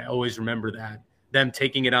 but I always remember that. Them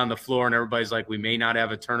taking it on the floor, and everybody's like, we may not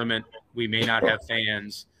have a tournament. We may not have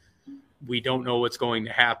fans. We don't know what's going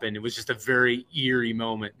to happen. It was just a very eerie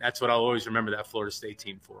moment. That's what I'll always remember that Florida State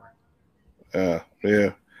team for.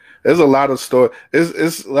 Yeah. There's a lot of stories.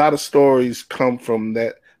 It's a lot of stories come from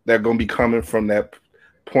that are going to be coming from that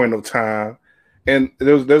point of time. And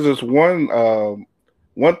there's this one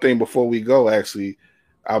thing before we go. Actually,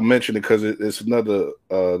 I'll mention it because it's another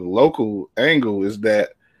local angle. Is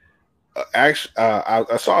that I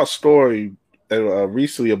saw a story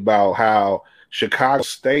recently about how Chicago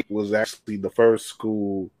State was actually the first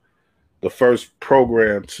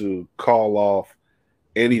program to call off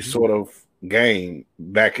any sort of game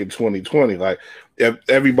back in 2020. Like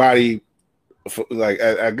everybody. Like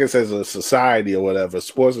I guess as a society or whatever,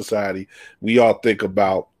 sports society, we all think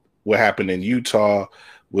about what happened in Utah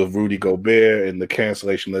with Rudy Gobert and the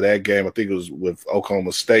cancellation of that game. I think it was with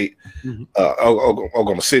Oklahoma State,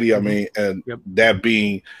 Oklahoma City. I mean, and that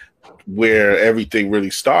being where everything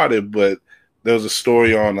really started. But there was a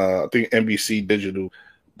story on I think NBC Digital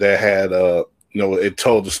that had it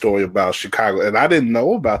told the story about Chicago, and I didn't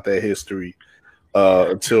know about that history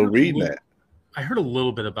until reading that. I heard a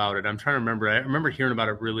little bit about it. I'm trying to remember. I remember hearing about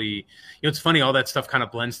it really. It's funny, all that stuff kind of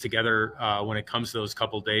blends together when it comes to those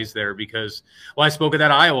couple days there because, I spoke at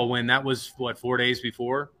that Iowa win. That was, 4 days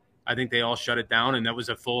before? I think they all shut it down, and that was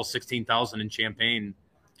a full 16,000 in Champaign,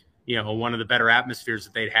 one of the better atmospheres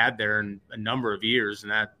that they'd had there in a number of years.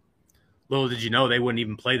 And that, little did you know, they wouldn't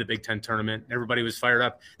even play the Big Ten tournament. Everybody was fired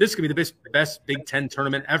up. This could be the best Big Ten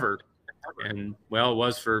tournament ever. And, it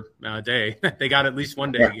was for a day. They got at least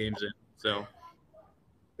 1 day of games in, so.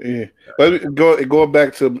 Yeah, but going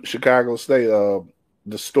back to Chicago State,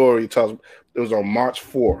 the story tells it was on March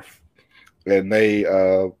 4th, and they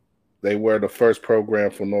were the first program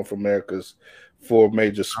for North America's 4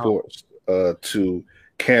 major sports to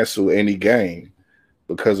cancel any game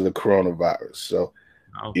because of the coronavirus. So,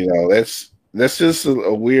 that's just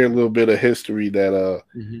a weird little bit of history that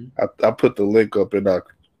I put the link up in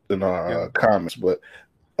our comments, but.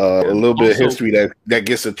 A little bit of history that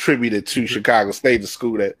gets attributed to Chicago State, the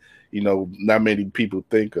school that not many people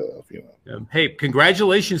think of. Hey,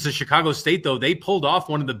 congratulations to Chicago State, though. They pulled off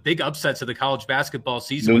one of the big upsets of the college basketball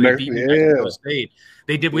season when they beat New Mexico State.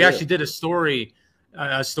 They did. We actually did a story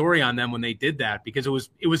on them when they did that because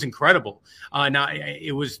it was incredible. Now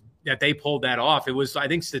it was that they pulled that off. It was, I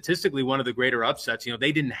think, statistically one of the greater upsets.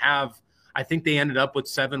 They didn't have. I think they ended up with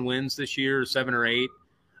 7 wins this year, 7 or 8.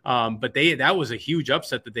 But that was a huge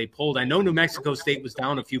upset that they pulled. I know New Mexico State was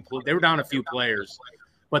down they were down a few players,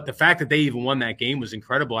 but the fact that they even won that game was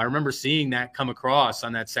incredible. I remember seeing that come across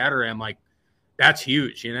on that Saturday. I'm like, that's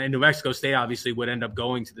huge. And New Mexico State obviously would end up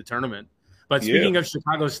going to the tournament. But speaking of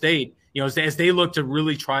Chicago State, as they look to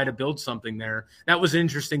really try to build something there, that was an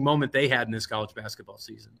interesting moment they had in this college basketball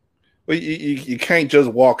season. Well, you can't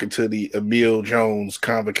just walk into the Emil Jones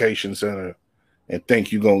Convocation Center and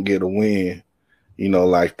think you're going to get a win.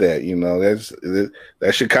 Like that,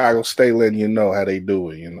 that's Chicago State letting you know how they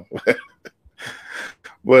do it,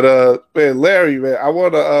 But man, Larry, man, I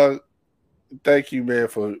want to thank you, man,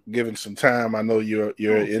 for giving some time. I know you're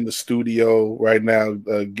in the studio right now,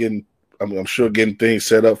 I'm sure getting things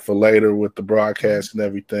set up for later with the broadcast and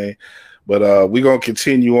everything. But we're gonna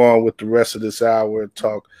continue on with the rest of this hour and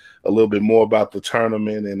talk a little bit more about the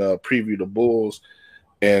tournament and preview the Bulls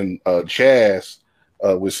and Jazz,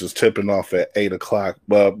 which is tipping off at 8:00.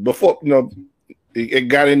 But before, it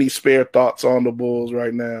got any spare thoughts on the Bulls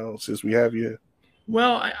right now since we have you?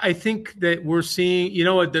 Well, I think that we're seeing,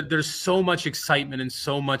 that there's so much excitement and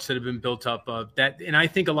so much that have been built up of that. And I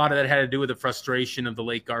think a lot of that had to do with the frustration of the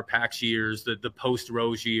late Garpax years, the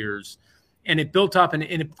post-Rose years. And it built up and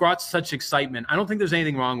it brought such excitement. I don't think there's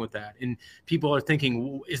anything wrong with that. And people are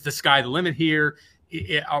thinking, is the sky the limit here?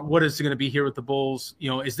 What is it going to be here with the Bulls?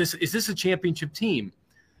 Is this a championship team?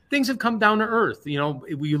 Things have come down to earth.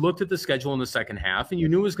 You looked at the schedule in the second half and you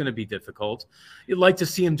knew it was going to be difficult. You'd like to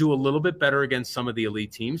see them do a little bit better against some of the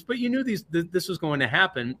elite teams, but you knew this was going to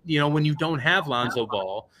happen, when you don't have Lonzo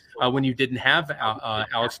Ball, when you didn't have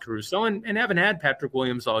Alex Caruso and haven't had Patrick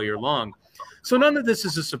Williams all year long. So none of this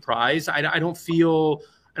is a surprise. I don't feel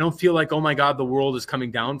like, oh my God, the world is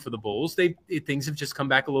coming down for the Bulls. Things have just come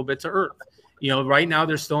back a little bit to earth. Right now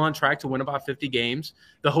they're still on track to win about 50 games.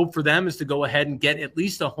 The hope for them is to go ahead and get at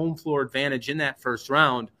least a home floor advantage in that first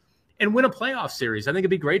round and win a playoff series. I think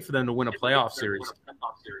it'd be great for them to win a playoff series.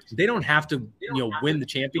 They don't have to, win the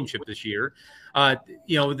championship this year.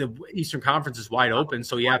 The Eastern Conference is wide open.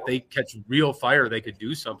 So yeah, if they catch real fire, they could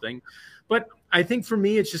do something. But I think for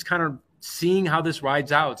me, it's just kind of seeing how this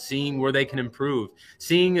rides out, seeing where they can improve,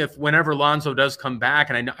 seeing if whenever Lonzo does come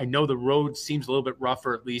back, and I know the road seems a little bit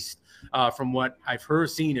rougher, at least from what I've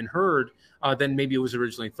seen and heard, than maybe it was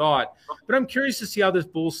originally thought. But I'm curious to see how this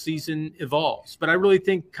Bulls season evolves. But I really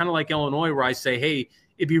think kind of like Illinois, where I say, hey,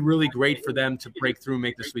 it'd be really great for them to break through and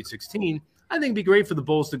make the Sweet 16. I think it'd be great for the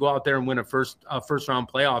Bulls to go out there and win a first round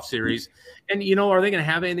playoff series. And, are they going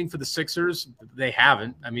to have anything for the Sixers? They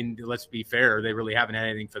haven't. I mean, let's be fair. They really haven't had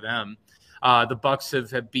anything for them. The Bucks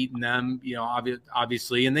have beaten them,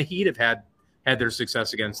 obviously, and the Heat have had their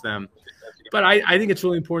success against them. But I think it's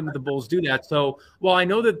really important that the Bulls do that. So while I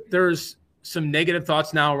know that there's some negative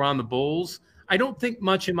thoughts now around the Bulls, I don't think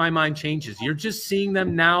much in my mind changes. You're just seeing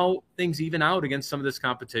them now, things even out against some of this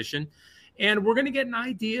competition. And we're going to get an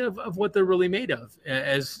idea of what they're really made of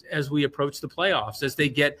as we approach the playoffs, as they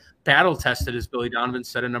get battle tested, as Billy Donovan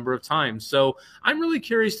said a number of times. So I'm really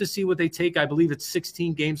curious to see what they take. I believe it's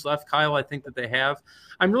 16 games left, Kyle, I think that they have.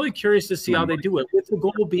 I'm really curious to see how they do it, with the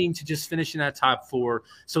goal being to just finish in that top four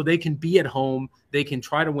so they can be at home. They can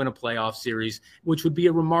try to win a playoff series, which would be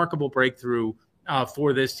a remarkable breakthrough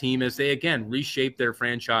for this team as they, again, reshape their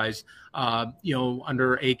franchise,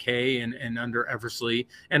 under AK and under Eversley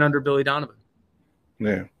and under Billy Donovan.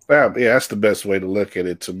 Yeah. That's the best way to look at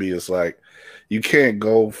it. To me, it's like you can't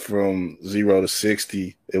go from 0 to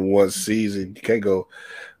 60 in one season. You can't go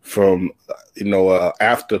from,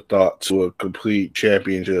 afterthought to a complete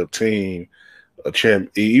championship team,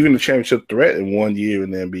 even a championship threat in 1 year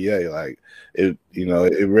in the NBA. Like, it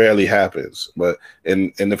rarely happens. But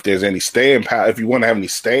and if there's any staying power, if you want to have any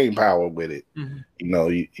staying power with it,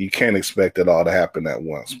 you can't expect it all to happen at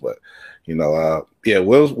once. But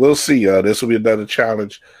we'll see. This will be another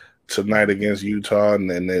challenge tonight against Utah,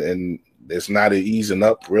 and it's not an easing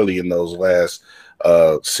up really in those last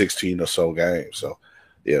 16 or so games. So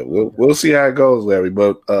yeah, we'll see how it goes, Larry.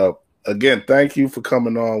 But again, thank you for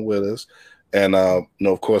coming on with us. And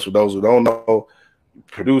of course, for those who don't know,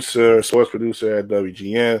 sports producer at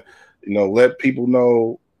WGN, let people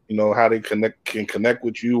know, how they can connect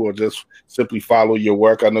with you or just simply follow your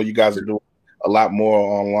work. I know you guys are doing a lot more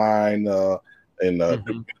online and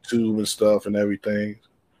YouTube and stuff and everything.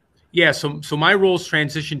 Yeah, so my role's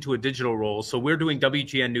transitioned to a digital role. So we're doing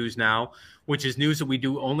WGN News now, which is news that we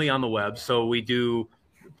do only on the web. So we do,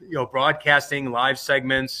 broadcasting, live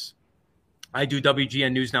segments. I do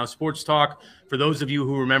WGN News Now Sports Talk. For those of you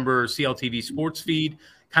who remember CLTV Sports Feed,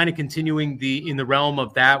 kind of continuing in the realm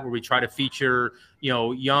of that, where we try to feature,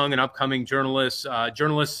 young and upcoming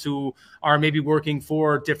journalists who are maybe working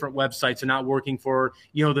for different websites and not working for,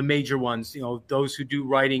 the major ones, those who do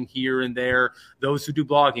writing here and there, those who do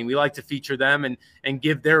blogging. We like to feature them and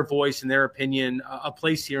give their voice and their opinion a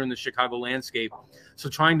place here in the Chicago landscape. So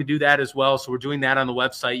trying to do that as well. So we're doing that on the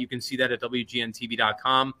website. You can see that at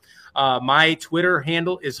WGNTV.com. My Twitter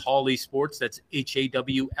handle is Hawley Sports. That's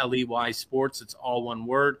HAWLEY Sports. It's all one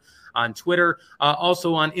word. on Twitter,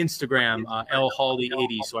 also on Instagram,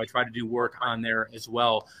 lhawley80. So I try to do work on there as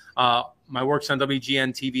well. My work's on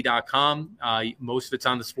WGNTV.com. Most of it's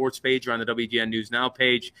on the sports page or on the WGN News Now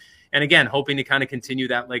page. And again, hoping to kind of continue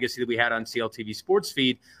that legacy that we had on CLTV Sports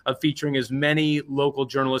Feed of featuring as many local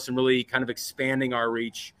journalists and really kind of expanding our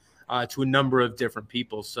reach to a number of different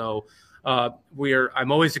people. So I'm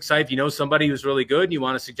always excited. If you know somebody who's really good and you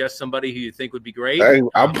want to suggest somebody who you think would be great. Hey,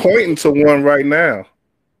 I'm pointing to one right now.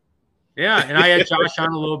 Yeah, and I had Josh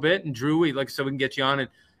on a little bit, and Drew. Like I said, we can get you on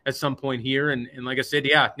at some point here. And like I said,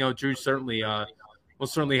 yeah, Drew certainly we'll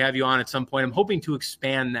certainly have you on at some point. I'm hoping to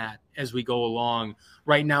expand that as we go along.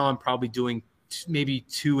 Right now, I'm probably doing maybe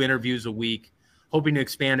 2 interviews a week, hoping to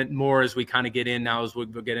expand it more as we kind of get in now as we'll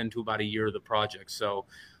get into about a year of the project. So,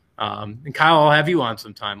 and Kyle, I'll have you on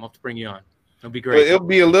sometime. I'll have to bring you on. It'll be great. Well, it'll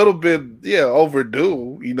be a little bit,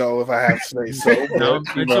 overdue, if I have to say so. No,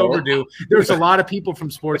 it's overdue. There's a lot of people from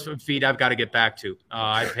Sports Feed I've got to get back to.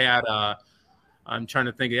 I've had I'm trying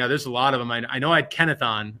to think. Yeah, there's a lot of them. I know I had Kenneth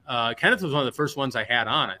on. Kenneth was one of the first ones I had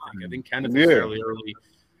on, I think Kenneth was fairly early.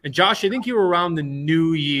 And Josh, I think you were around the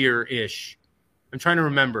New Year-ish. I'm trying to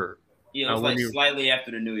remember. Yeah, it was slightly after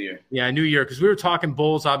the New Year. Yeah, New Year, because we were talking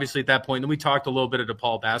Bulls, obviously, at that point. And then we talked a little bit of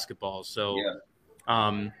DePaul basketball. So, yeah.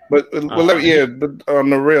 But on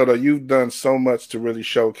the real, though, you've done so much to really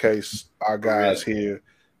showcase our guys here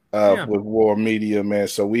with War Media, man.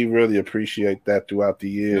 So we really appreciate that throughout the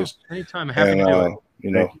years. Anytime, I'm happy to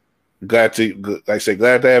do it. Glad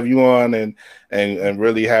to have you on and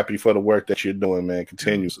really happy for the work that you're doing, man.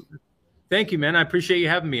 Continue. Thank you, man. I appreciate you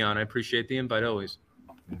having me on. I appreciate the invite always.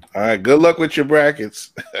 All right. Good luck with your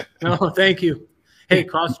brackets. No, thank you. Hey,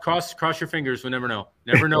 cross your fingers. We never know.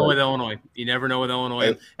 Never know with Illinois. You never know with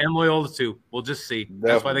Illinois and Loyola too. We'll just see.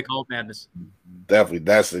 That's why they call it madness. Definitely.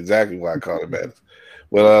 That's exactly why I call it madness.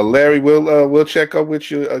 Well, Larry, we'll check up with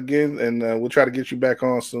you again, and we'll try to get you back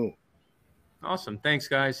on soon. Awesome. Thanks,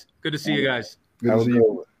 guys. Good to see you guys. Good to see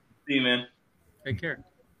you. See you, man. Take care.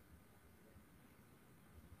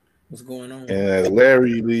 What's going on? And as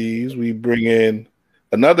Larry leaves, we bring in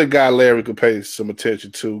another guy Larry could pay some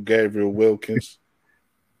attention to, Gabriel Wilkins.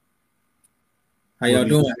 How y'all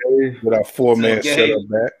doing? With our 4-man setup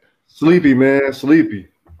back. Sleepy, man. Sleepy.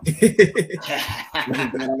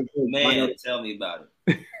 Man, tell me about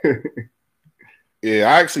it.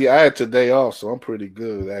 Yeah, I had today off, so I'm pretty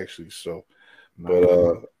good, actually. So,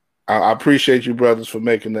 but I appreciate you brothers for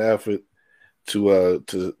making the effort to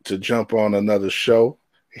jump on another show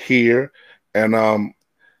here, and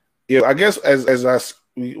I guess as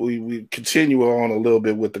we continue on a little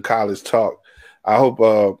bit with the college talk, I hope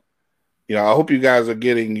I hope you guys are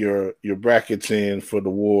getting your brackets in for the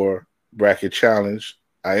War Bracket Challenge.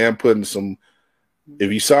 I am putting some.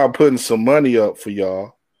 If you saw, I'm putting some money up for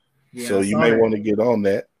y'all, so you may want to get on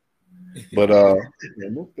that. But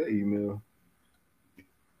what's the email?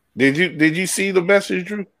 Did you see the message,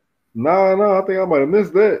 Drew? No, I think I might have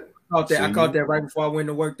missed that. I caught that right before I went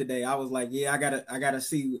to work today. I was like, yeah, I gotta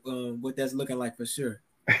see what that's looking like for sure.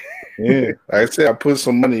 Yeah, like I said, I put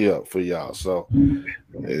some money up for y'all, so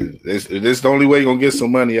it's the only way you're gonna get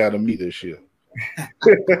some money out of me this year.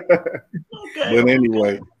 But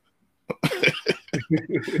anyway,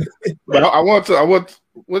 but I want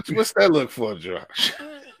what's that look for, Josh?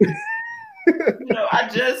 I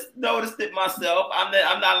just noticed it myself.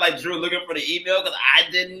 I'm not like Drew looking for the email because I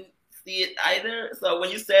didn't see it either. So when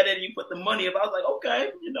you said it and you put the money up, I was like,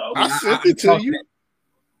 okay, I sent it to you.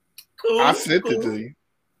 Cool. I sent it to you.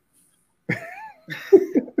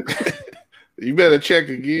 You better check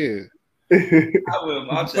again. I will.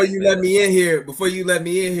 Before you let me in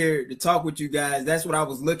here to talk with you guys, that's what I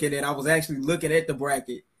was looking at. I was actually looking at the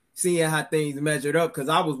bracket, seeing how things measured up because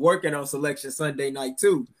I was working on Selection Sunday night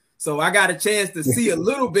too. So I got a chance to see a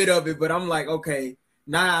little bit of it, but I'm like, okay,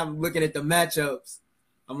 now I'm looking at the matchups.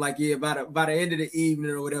 I'm like, yeah, by the end of the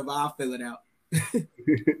evening or whatever, I'll fill it out.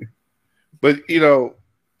 But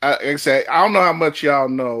I say I don't know how much y'all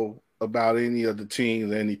know about any of the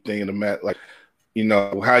teams, anything in the match, like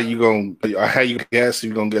how you guess?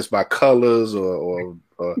 You gonna guess by colors or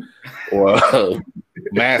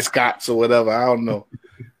mascots or whatever? I don't know.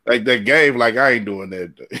 Like that game, like I ain't doing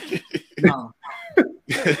that. No.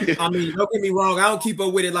 I mean, don't get me wrong. I don't keep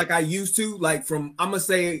up with it like I used to. Like from I'm gonna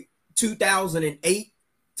say 2008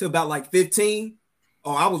 to about like 15.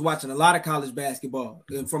 Oh, I was watching a lot of college basketball.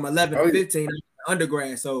 And from 11 to 15, I was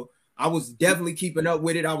undergrad. So I was definitely keeping up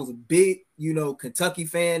with it. I was a big, Kentucky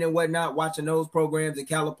fan and whatnot, watching those programs at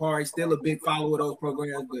Calipari. Still a big follower of those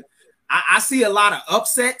programs. But I see a lot of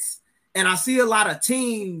upsets, and I see a lot of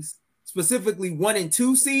teams, specifically 1 and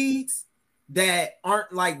 2 seeds, that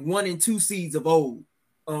aren't like 1 and 2 seeds of old.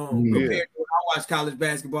 compared to when I watched college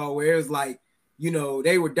basketball, where it was like,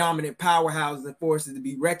 they were dominant powerhouses and forces to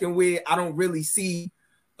be reckoned with. I don't really see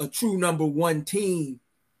a true number one team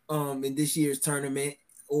in this year's tournament,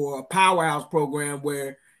 or a powerhouse program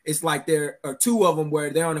where it's like there are two of them where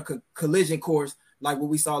they're on a collision course, like what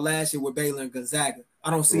we saw last year with Baylor and Gonzaga. I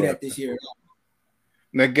don't see that this year.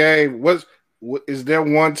 Now, Gabe, is there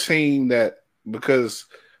one team that, because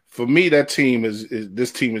for me that team is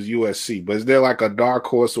USC, but is there like a dark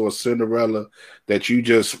horse or a Cinderella that you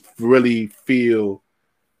just really feel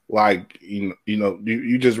like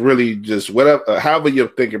you just really just whatever, however your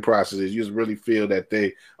thinking process is, you just really feel that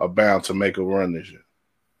they are bound to make a run this year?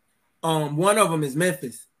 One of them is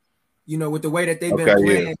Memphis. With the way that they've been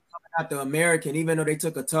playing coming out the American, even though they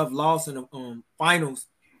took a tough loss in the finals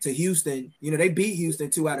to Houston, they beat Houston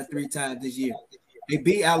 2 out of 3 times this year. They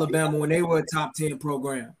beat Alabama when they were a top 10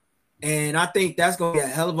 program. And I think that's going to be a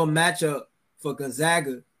hell of a matchup for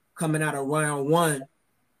Gonzaga coming out of round 1,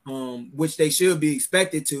 which they should be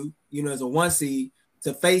expected to, as a 1 seed,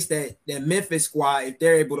 to face that Memphis squad if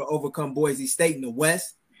they're able to overcome Boise State in the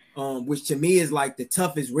West, which to me is like the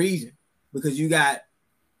toughest region, because you got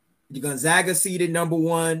the Gonzaga seeded number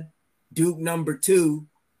 1, Duke number 2,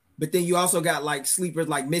 but then you also got like sleepers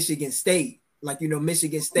like Michigan State,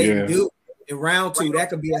 Michigan State and Duke in round 2. That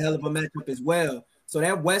could be a hell of a matchup as well. So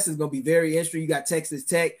that West is going to be very interesting. You got Texas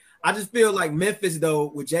Tech. I just feel like Memphis, though,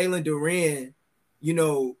 with Jalen Duren,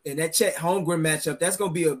 and that Chet Holmgren matchup, that's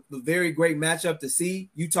going to be a very great matchup to see.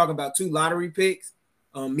 You talking about 2 lottery picks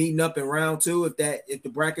meeting up in round 2 if the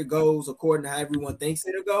bracket goes according to how everyone thinks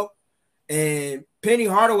it'll go. And Penny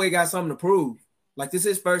Hardaway got something to prove. Like, this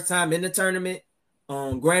is his first time in the tournament.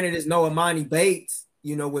 Granted, it's no Amani Bates,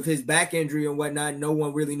 with his back injury and whatnot. No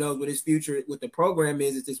one really knows what his future with the program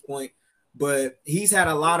is at this point. But he's had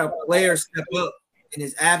a lot of players step up in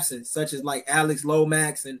his absence, such as like Alex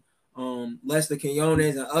Lomax and Lester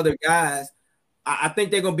Quinones and other guys. I think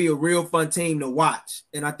they're going to be a real fun team to watch.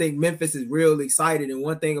 And I think Memphis is real excited. And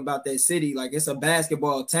one thing about that city, like, it's a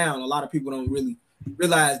basketball town. A lot of people don't really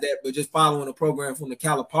realize that, but just following a program from the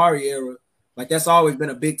Calipari era, like, that's always been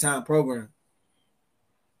a big-time program.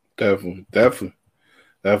 Definitely.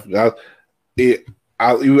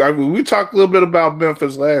 We talked a little bit about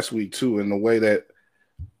Memphis last week too, in the way that,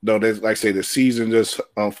 like I say, the season just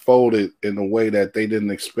unfolded in a way that they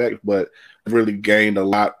didn't expect, but really regained a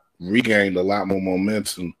lot more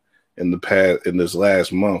momentum in this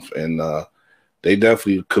last month, and they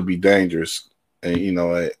definitely could be dangerous. And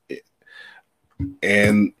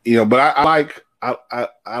but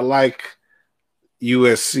I like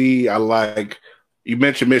USC. I like, you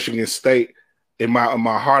mentioned Michigan State. In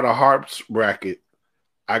my heart of hearts bracket,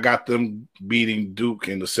 I got them beating Duke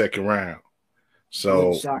in the second round.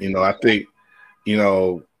 So, I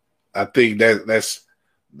think that's,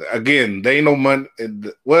 again, they ain't no money.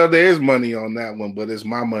 Well, there is money on that one, but it's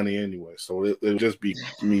my money anyway. So it'll just be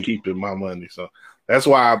me keeping my money. So that's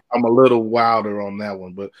why I'm a little wilder on that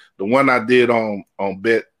one. But the one I did on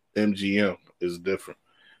Bet MGM is different.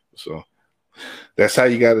 So that's how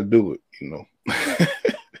you got to do it,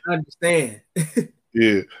 I understand.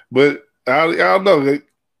 Yeah, but I don't know.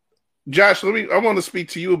 Josh, I want to speak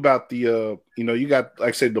to you about the you got, like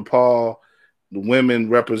I said, DePaul, the women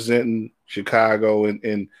representing Chicago,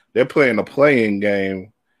 and they're playing a play-in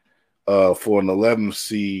game for an 11th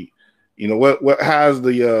seed. How's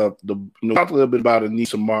the talked a little bit about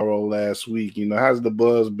Anissa Morrow last week. How's the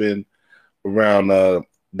buzz been around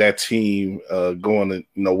that team going,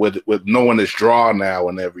 with knowing its draw now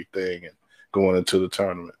and everything, and going into the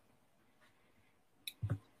tournament?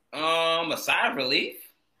 A sigh of relief.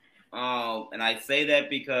 And I say that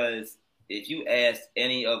because if you asked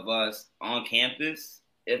any of us on campus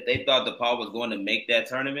if they thought DePaul was going to make that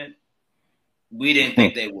tournament, we didn't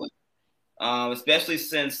think they would. Especially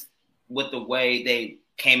since with the way they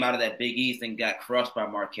came out of that Big East and got crushed by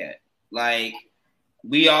Marquette. Like,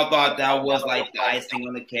 we all thought that was like the icing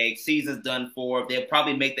on the cake. Season's done for. They'll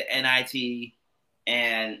probably make the NIT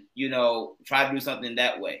and, try to do something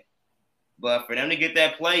that way. But for them to get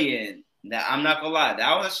that play in, now, I'm not going to lie,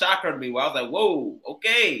 that was a shocker to me. Where I was like, whoa,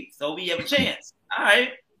 okay, so we have a chance. All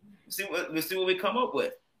right, let's see what we come up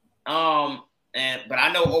with. But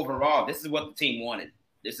I know overall, this is what the team wanted.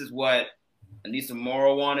 This is what Anissa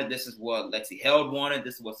Morrow wanted. This is what Lexi Held wanted.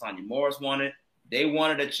 This is what Sonya Morris wanted. They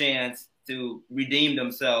wanted a chance to redeem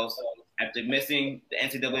themselves after missing the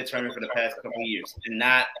NCAA tournament for the past couple of years and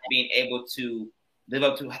not being able to live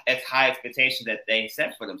up to as high expectations that they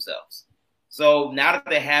set for themselves. So now that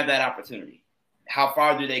they have that opportunity, how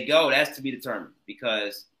far do they go? That's to be determined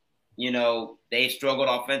because, they've struggled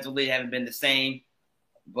offensively, haven't been the same.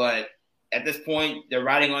 But at this point, they're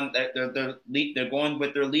riding on their lead. They're going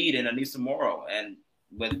with their lead in Aneesah Morrow, and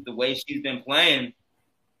with the way she's been playing,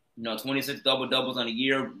 26 double-doubles on a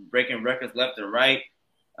year, breaking records left and right,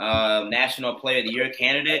 National Player of the Year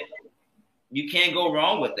candidate. You can't go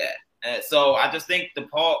wrong with that. So I just think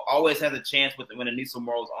DePaul always has a chance when Aneesah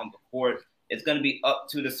Morrow's on the court. It's going to be up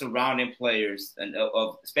to the surrounding players and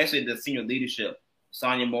especially the senior leadership,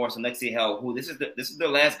 Sonya Morris and Lexi Hell, who this is their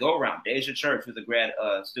last go-around. Deja Church, who's a grad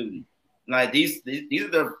student. Like these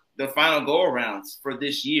are the final go-arounds for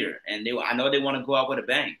this year, and I know they want to go out with a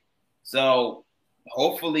bang. So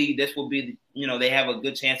hopefully this will be, they have a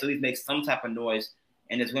good chance to at least make some type of noise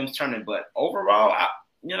in this women's tournament. But overall,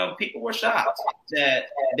 people were shocked that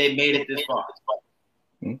they made it this far.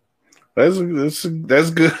 That's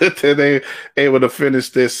good that they able to finish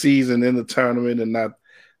their season in the tournament and not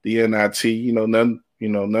the NIT. Nothing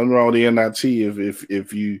wrong with the NIT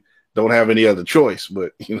if you don't have any other choice.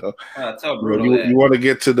 But you want to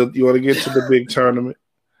get to the big tournament,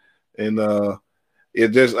 and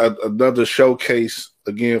it's just another showcase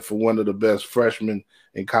again for one of the best freshmen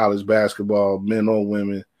in college basketball, men or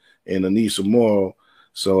women, in Aneesah Morrow.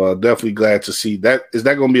 So definitely glad to see that. Is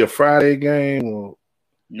that going to be a Friday game or?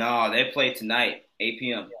 No, they play tonight, 8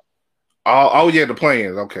 p.m. Oh yeah, the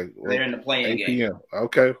play-ins. Okay, they're in the play-in game. 8 p.m.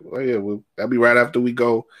 Okay, well, yeah, that'll be right after we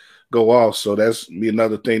go off. So that's be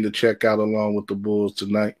another thing to check out along with the Bulls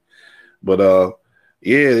tonight. But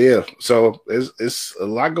yeah. So it's a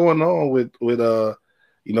lot going on with the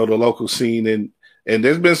local scene, and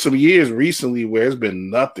there's been some years recently where there's been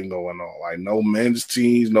nothing going on, like no men's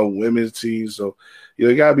teams, no women's teams. So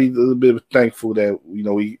you gotta be a little bit thankful that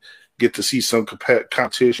we get to see some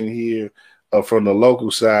competition here from the local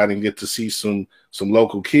side, and get to see some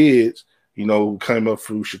local kids, who came up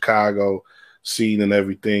through Chicago scene and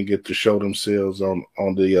everything, get to show themselves on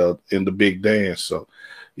the in the big dance. So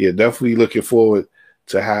yeah, definitely looking forward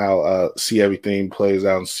to how see everything plays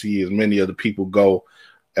out and see as many other people go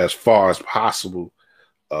as far as possible,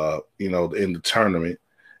 in the tournament.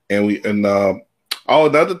 And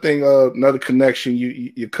another thing, another connection,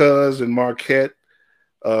 your cousin Marquette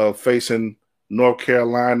facing North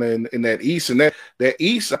Carolina in that East. And that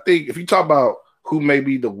East, I think if you talk about who may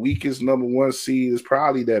be the weakest number one seed, is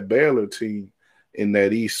probably that Baylor team in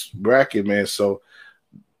that East bracket, man. So,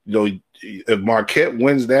 if Marquette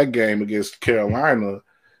wins that game against Carolina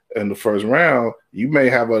in the first round, you may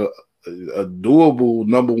have a doable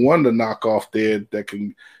number one to knock off there that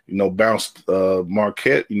can, bounce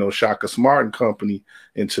Marquette, Shaka Smart and company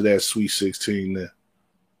into that Sweet 16 there.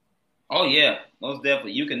 Oh, yeah, most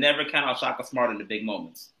definitely. You can never count out Shaka Smart in the big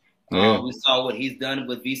moments. Yeah. We saw what he's done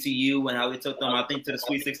with VCU and how he took them, I think, to the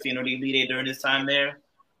Sweet 16 or the Elite Eight during his time there.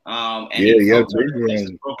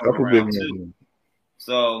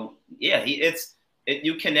 So, yeah,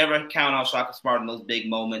 you can never count out Shaka Smart in those big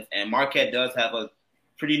moments. And Marquette does have a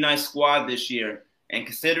pretty nice squad this year. And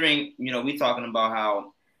considering, we talking about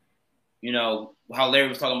how Larry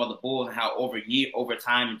was talking about the Bulls and how over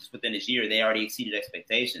time and just within this year, they already exceeded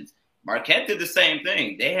expectations. Marquette did the same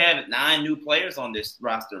thing. They had 9 new players on this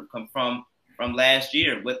roster come from last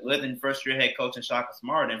year with first-year head coach and Shaka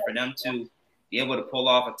Smart, and for them to be able to pull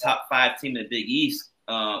off a top 5 team in the Big East,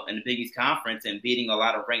 in the Big East Conference, and beating a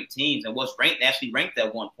lot of ranked teams, and was actually ranked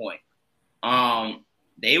at one point.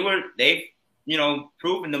 They've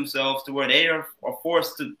proven themselves to where they are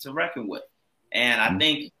forced to reckon with, and I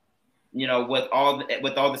think with all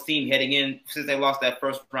the team heading in since they lost that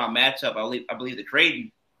first round matchup, I believe the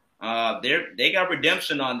Creighton. They got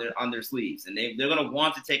redemption on their sleeves, and they're going to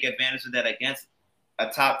want to take advantage of that against a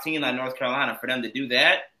top team like North Carolina. For them to do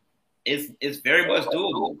that is very much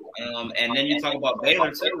doable. And then you talk about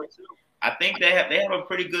Baylor too. I think they have a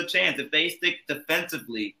pretty good chance if they stick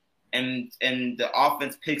defensively and the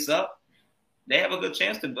offense picks up. They have a good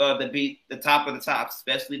chance to beat the top of the top,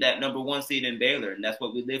 especially that number 1 seed in Baylor, and that's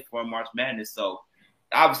what we live for in March Madness. So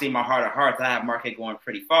obviously, in my heart of hearts, I have Marquette going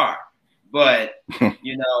pretty far. But,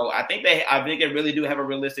 I think they really do have a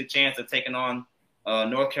realistic chance of taking on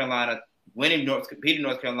North Carolina, competing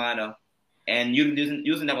North Carolina, and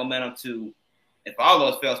using that momentum to, if all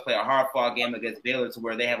those fails, play a hard-fought game against Baylor to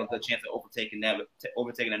where they have a good chance of overtaking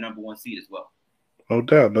that number 1 seed as well. No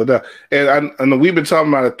doubt. And I know we've been talking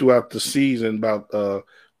about it throughout the season about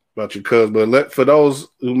your cousin, but for those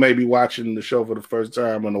who may be watching the show for the first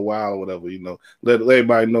time in a while or whatever, let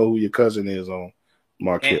everybody know who your cousin is on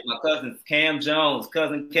Marquette. My cousin Cam Jones,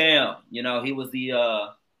 cousin Cam. He was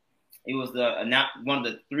one of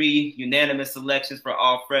the 3 unanimous selections for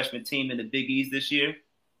all freshman team in the Big East this year.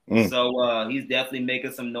 So he's definitely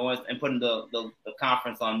making some noise and putting the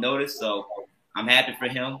conference on notice. So I'm happy for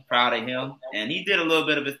him, proud of him, and he did a little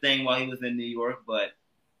bit of his thing while he was in New York, but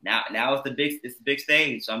now it's the big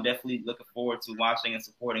stage. So I'm definitely looking forward to watching and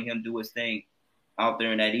supporting him do his thing out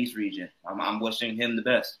there in that East region. I'm wishing him the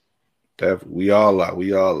best. Definitely, we all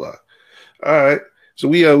are. All right, so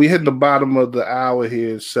we hit the bottom of the hour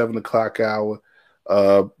here, 7 o'clock hour.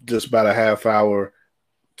 Just about a half hour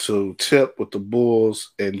to tip with the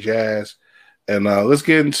Bulls and Jazz, and let's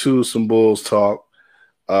get into some Bulls talk.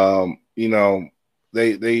 You know,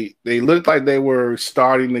 they looked like they were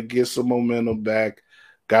starting to get some momentum back.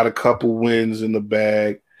 Got a couple wins in the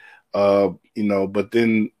bag, you know, but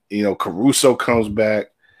then, you know, Caruso comes back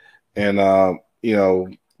and, you know,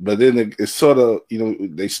 but then it's sort of, you know,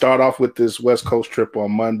 they start off with this West Coast trip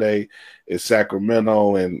on Monday in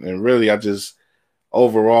Sacramento. And really,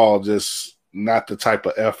 overall, just not the type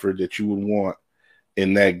of effort that you would want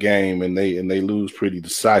in that game. And they lose pretty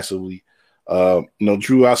decisively. You know,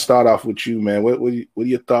 Drew, I'll start off with you, man. What are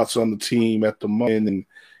your thoughts on the team at the moment? And,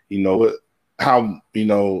 you know, how, you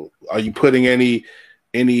know, are you putting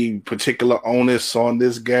any particular onus on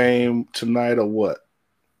this game tonight or what?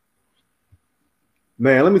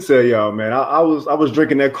 Man, let me tell y'all, man. I was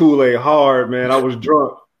drinking that Kool-Aid hard, man. I was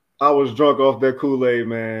drunk off that Kool-Aid,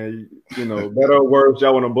 man. You know, better or worse,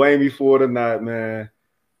 y'all want to blame me for it or not, man.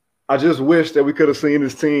 I just wish that we could have seen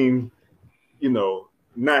this team, you know,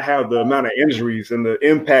 not have the amount of injuries and the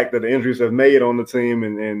impact that the injuries have made on the team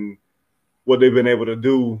and what they've been able to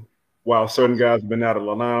do while certain guys have been out of the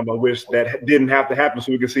lineup. I wish that didn't have to happen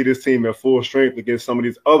so we could see this team at full strength against some of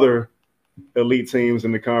these other elite teams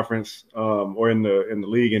in the conference or in the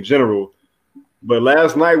league in general. But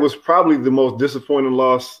last night was probably the most disappointing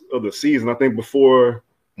loss of the season. I think before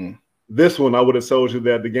this one, I would have told you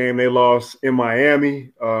that the game they lost in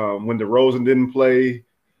Miami when DeRozan didn't play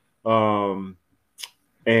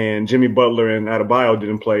and Jimmy Butler and Adebayo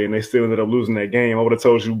didn't play, and they still ended up losing that game. I would have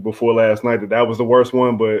told you before last night that was the worst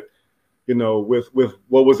one, but you know, with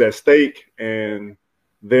what was at stake and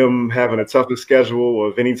them having a tougher schedule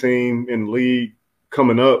of any team in the league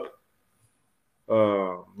coming up,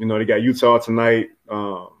 you know, they got Utah tonight,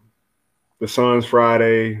 the Suns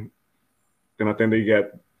Friday, then I think they got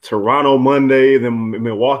Toronto Monday, then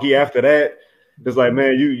Milwaukee after that. It's like,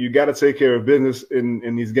 man, you got to take care of business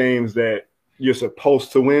in these games that you're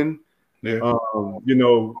supposed to win. Yeah. You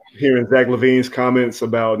know, hearing Zach LaVine's comments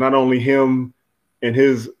about not only him and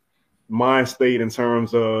his mind state in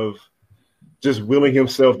terms of just willing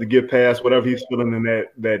himself to get past whatever he's feeling in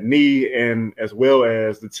that knee, and as well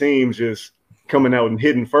as the team just coming out and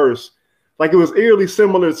hitting first. Like, it was eerily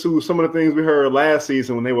similar to some of the things we heard last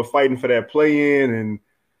season when they were fighting for that play-in, and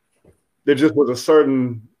there just was a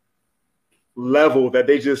certain level that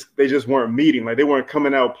they just weren't meeting. Like, they weren't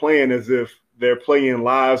coming out playing as if their play-in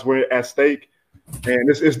lives were at stake. And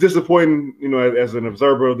it's disappointing, you know, as an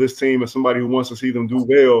observer of this team and somebody who wants to see them do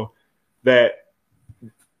well, that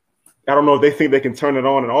I don't know if they think they can turn it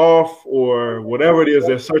on and off or whatever it is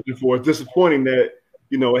they're searching for. It's disappointing that,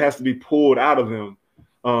 you know, it has to be pulled out of them,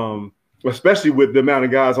 especially with the amount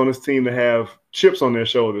of guys on this team that have chips on their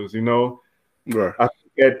shoulders, you know. Right.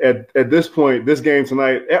 At this point, this game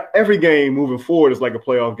tonight, every game moving forward is like a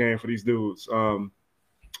playoff game for these dudes,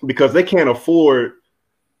 because they can't afford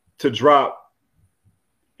to drop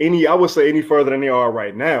any further than they are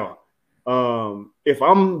right now. If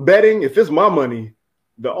I'm betting, if it's my money,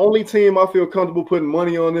 the only team I feel comfortable putting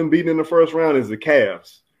money on them beating in the first round is the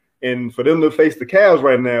Cavs. And for them to face the Cavs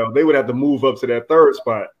right now, they would have to move up to that third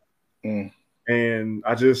spot. And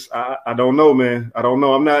I don't know, man. I don't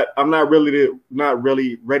know. I'm not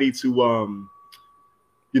really ready to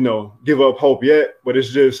you know, give up hope yet. But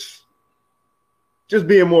it's just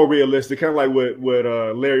being more realistic, kind of like what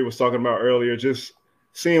Larry was talking about earlier. Just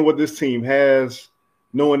seeing what this team has,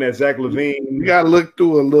 knowing that Zach LaVine, you gotta look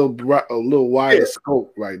through a little wider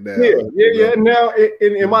scope right now. Yeah. Now,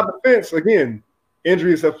 in my defense, again,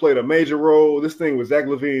 injuries have played a major role. This thing with Zach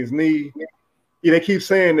LaVine's knee. Yeah, they keep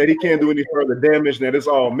saying that he can't do any further damage, and that it's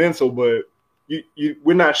all mental, but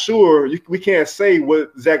we're not sure. We can't say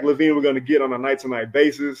what Zach LaVine we're going to get on a night-to-night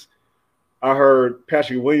basis. I heard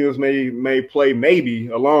Patrick Williams may play maybe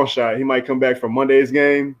a long shot. He might come back for Monday's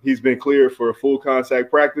game. He's been cleared for a full contact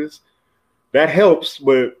practice. That helps,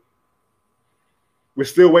 but we're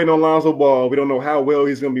still waiting on Lonzo Ball. We don't know how well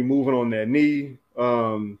he's going to be moving on that knee.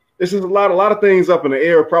 This is a lot of things up in the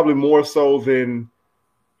air, probably more so than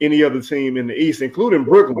any other team in the East, including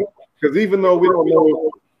Brooklyn. Because even though we don't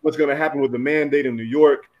know what's going to happen with the mandate in New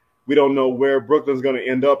York, we don't know where Brooklyn's going to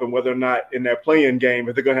end up and whether or not in that play-in game,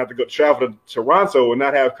 if they're going to have to go travel to Toronto and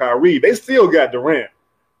not have Kyrie. They still got Durant.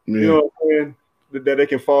 Yeah. You know what I'm saying? that they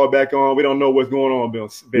can fall back on. We don't know what's going on, Bill.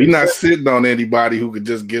 We're not sitting on anybody who could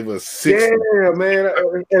just give us 60. Yeah, man.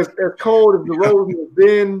 As cold as the Rosen has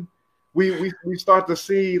been, we start to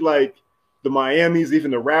see like the Miamis,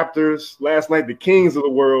 even the Raptors. Last night, the Kings of the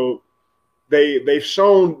world. They've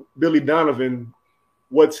shown Billy Donovan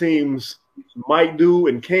what teams might do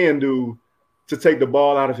and can do to take the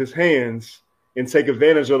ball out of his hands and take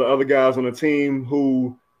advantage of the other guys on the team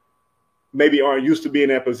who maybe aren't used to being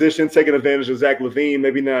in that position, taking advantage of Zach LaVine,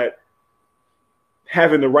 maybe not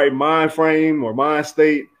having the right mind frame or mind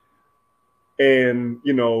state. And,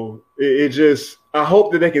 you know, it just – I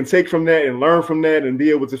hope that they can take from that and learn from that and be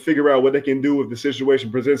able to figure out what they can do if the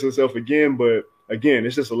situation presents itself again. But, again,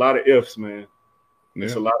 it's just a lot of ifs, man. Yeah.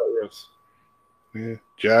 It's a lot of ifs. Yeah.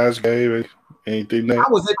 Josh, Gabe, anything there? I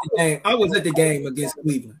was at the game against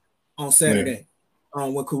Cleveland on Saturday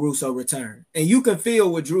when Caruso returned. And you can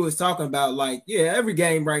feel what Drew is talking about. Like, yeah, every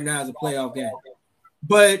game right now is a playoff game.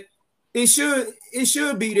 But it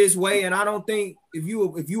should be this way. And I don't think if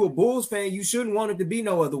you a Bulls fan, you shouldn't want it to be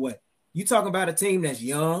no other way. You talk about a team that's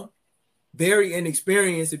young, very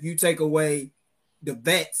inexperienced if you take away the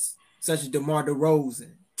vets such as DeMar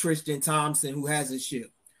DeRozan, Tristan Thompson, who has a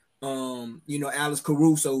ship. Alex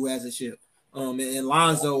Caruso, who has a ship. And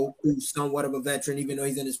Lonzo, who's somewhat of a veteran, even though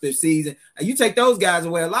he's in his 5th season. And you take those guys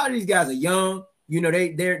away. A lot of these guys are young. You know,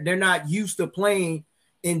 they're not used to playing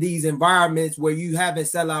in these environments where you haven't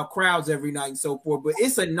sellout crowds every night and so forth. But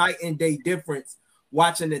it's a night and day difference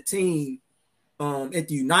watching the team at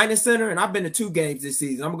the United Center. And I've been to 2 games this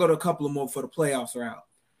season. I'm gonna go to a couple of more for the playoffs are out.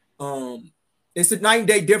 It's a night and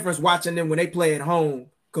day difference watching them when they play at home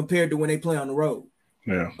compared to when they play on the road.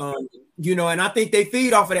 Yeah. And I think they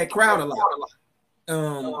feed off of that crowd a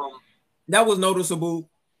lot. That was noticeable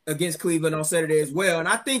against Cleveland on Saturday as well. And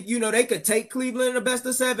I think, they could take Cleveland in the best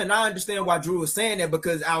of 7. I understand why Drew was saying that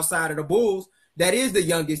because outside of the Bulls, that is the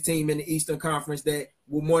youngest team in the Eastern Conference that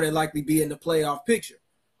will more than likely be in the playoff picture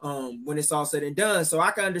when it's all said and done. So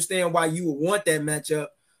I can understand why you would want that matchup.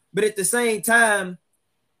 But at the same time,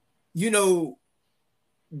 teams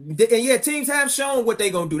have shown what they're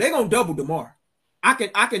going to do. They're going to double DeMar. I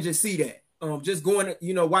can just see that. Just going,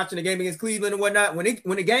 watching the game against Cleveland and whatnot. When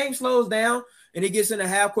the game slows down and he gets in the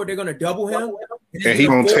half court, they're gonna double him. And he's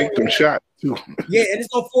gonna take them shots too. Yeah, and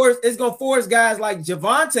it's gonna force guys like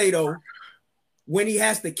Javonte though, when he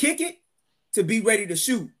has to kick it, to be ready to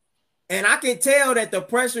shoot. And I can tell that the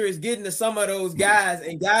pressure is getting to some of those guys,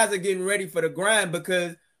 and guys are getting ready for the grind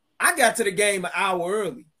because I got to the game an hour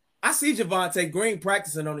early. I see Javonte Green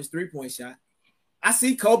practicing on his 3-point shot. I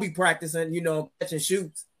see Kobe practicing, catching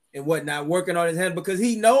shoots and whatnot, working on his hand because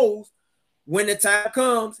he knows when the time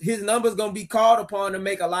comes, his number's going to be called upon to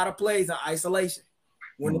make a lot of plays in isolation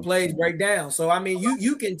when the plays break down. So, I mean,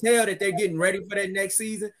 you can tell that they're getting ready for that next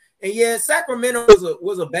season. And, yeah, Sacramento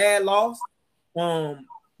was a bad loss.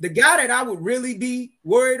 The guy that I would really be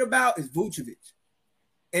worried about is Vucevic.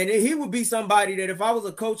 And he would be somebody that if I was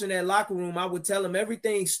a coach in that locker room, I would tell him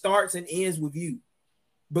everything starts and ends with you.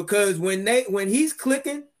 Because when he's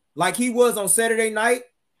clicking like he was on Saturday night,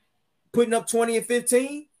 putting up 20 and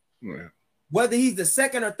 15, whether he's the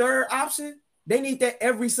second or third option, they need that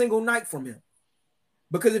every single night from him.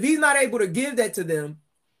 Because if he's not able to give that to them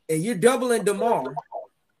and you're doubling DeMar,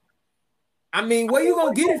 I mean, where you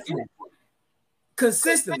going to get it from?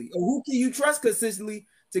 Consistently. Or who can you trust consistently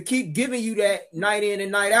to keep giving you that night in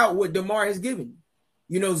and night out what DeMar has given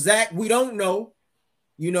you? Zach, we don't know.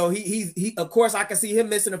 He of course I can see him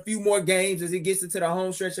missing a few more games as he gets into the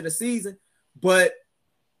home stretch of the season. But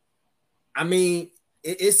I mean,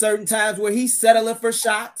 it's certain times where he's settling for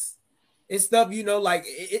shots and stuff,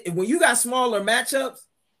 when you got smaller matchups,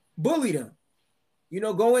 bully them,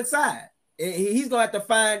 go inside. And he's going to have to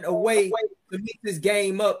find a way to mix this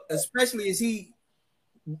game up, especially as he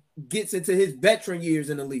gets into his veteran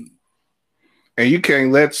years in the league. And you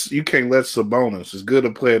can't let Sabonis, as good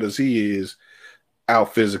a player as he is,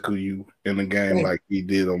 out physical you in the game like he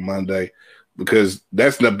did on Monday, because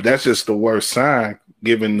that's just the worst sign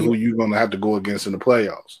given who you're going to have to go against in the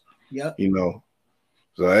playoffs. Yeah.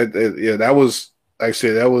 So that was, like I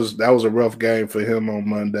said, that was a rough game for him on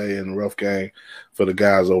Monday and a rough game for the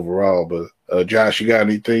guys overall. But Josh, you got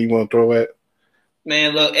anything you want to throw at?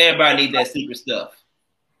 Man, look, everybody needs that secret stuff.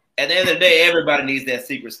 At the end of the day, everybody needs that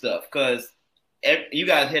secret stuff because you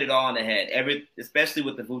guys hit it all on the head. Especially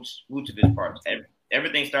with the Vucevic part.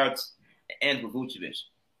 Everything starts and ends with Vucevic.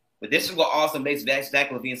 But this is what also makes Zach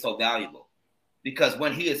LaVine so valuable. Because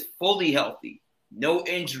when he is fully healthy, no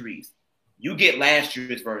injuries, you get last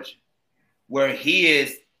year's version where he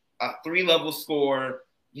is a 3-level scorer,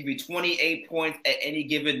 give you 28 points at any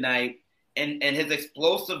given night. and his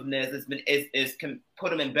explosiveness can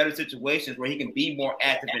put him in better situations where he can be more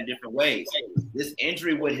active in different ways. This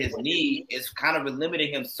injury with his knee is kind of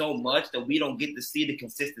limiting him so much that we don't get to see the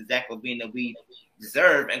consistent Zach LaVine that we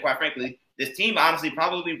deserve. And quite frankly, this team honestly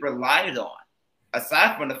probably relied on,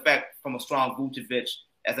 aside from the fact from a strong Vucevic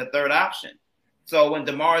as a third option. So when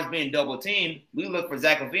DeMar is being double teamed, we look for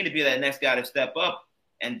Zach LaVine to be that next guy to step up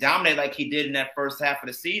and dominate like he did in that first half of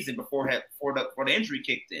the season before the injury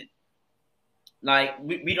kicked in. Like,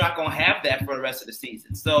 we're not going to have that for the rest of the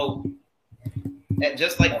season. So,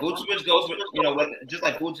 just like Vucevic goes with, just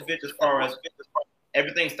like Vucevic as far as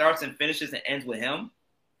everything starts and finishes and ends with him,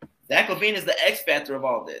 Zach LaVine is the X factor of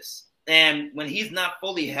all this. And when he's not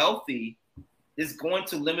fully healthy, it's going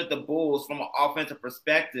to limit the Bulls from an offensive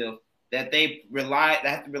perspective that they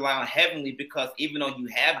have to rely on heavily, because even though you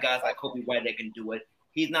have guys like Kobe White that can do it,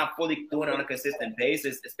 he's not fully doing it on a consistent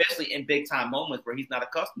basis, especially in big-time moments where he's not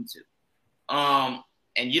accustomed to.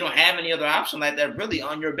 And you don't have any other option like that really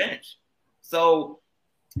on your bench. So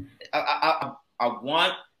I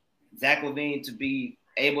want Zach LaVine to be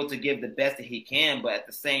able to give the best that he can, but at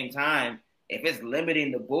the same time, if it's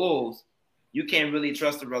limiting the Bulls, you can't really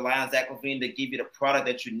trust or rely on Zach LaVine to give you the product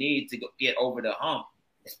that you need to get over the hump,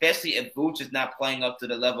 especially if Vooch is not playing up to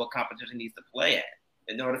the level of competition he needs to play at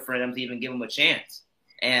in order for them to even give him a chance.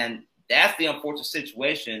 And that's the unfortunate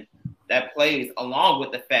situation that plays along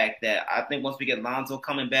with the fact that I think once we get Lonzo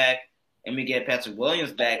coming back and we get Patrick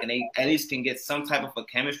Williams back and they at least can get some type of a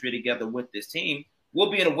chemistry together with this team,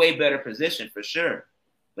 we'll be in a way better position for sure.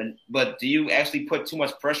 But do you actually put too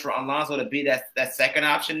much pressure on Lonzo to be that second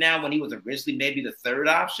option now when he was originally maybe the third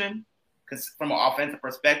option? Because from an offensive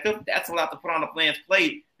perspective, that's a lot to put on a player's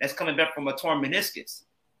plate that's coming back from a torn meniscus.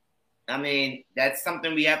 I mean, that's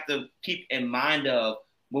something we have to keep in mind of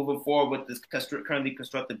moving forward with this currently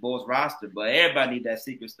constructed Bulls roster. But everybody needs that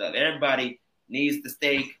secret stuff. Everybody needs the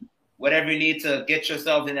steak, whatever you need to get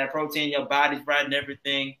yourself in that protein, your body's right and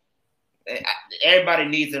everything. Everybody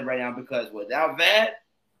needs it right now, because without that,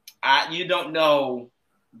 you don't know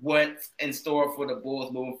what's in store for the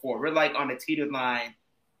Bulls moving forward. We're like on the teeter line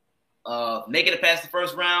of making it past the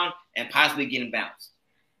first round and possibly getting bounced.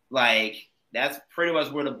 Like, that's pretty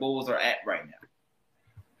much where the Bulls are at right now.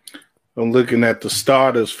 I'm looking at the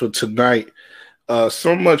starters for tonight.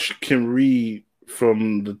 So much can read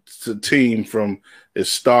from the team, from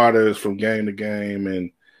its starters, from game to game,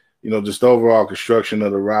 and just the overall construction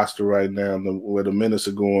of the roster right now, where the minutes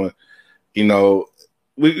are going.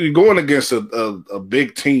 We're going against a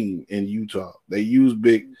big team in Utah. They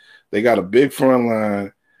got a big front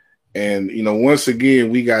line, and once again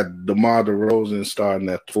we got DeMar DeRozan starting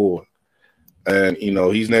at 4, and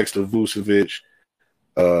he's next to Vucevic.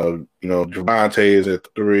 Javonte is at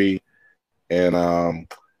 3, and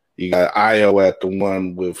you got Ayo at the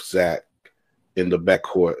 1 with Zach in the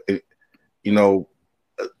backcourt. Is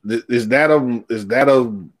that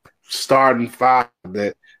a starting 5?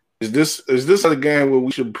 That is this a game where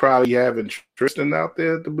we should probably have Tristan out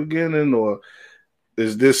there at the beginning, or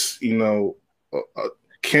is this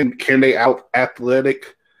can they out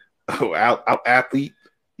athletic out athlete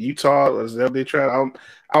Utah? Is that what they try?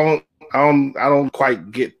 I don't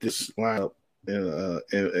quite get this lineup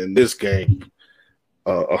in this game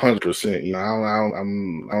 100%.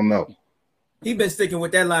 I don't know. He's been sticking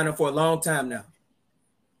with that lineup for a long time now.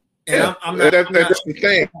 And yeah, that's the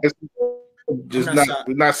thing.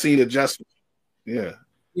 We're not seeing adjustments. Yeah.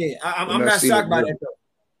 Yeah, I'm not shocked by that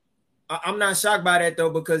though. I'm not shocked by that though,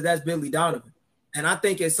 because that's Billy Donovan, and I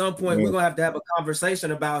think at some point we're gonna have to have a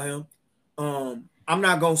conversation about him. I'm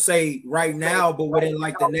not gonna say right now, but within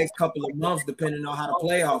like the next couple of months, depending on how the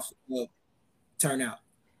playoffs will turn out,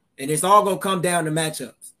 and it's all gonna come down to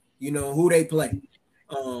matchups. Who they play.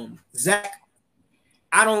 Zach,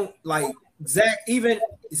 I don't like Zach. Even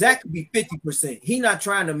Zach could be 50%. He's not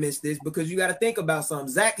trying to miss this, because you got to think about something.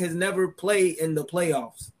 Zach has never played in the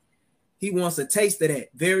playoffs. He wants a taste of that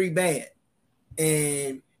very bad,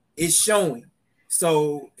 and it's showing.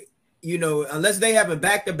 So, unless they have a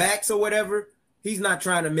back-to-backs or whatever, he's not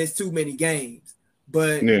trying to miss too many games.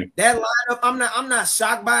 But that lineup, I'm not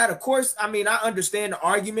shocked by it. Of course, I mean, I understand the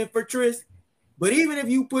argument for Tris, but even if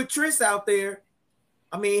you put Tris out there,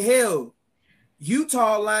 I mean, hell,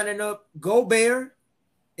 Utah lining up Gobert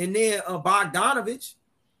and then Bogdanovich,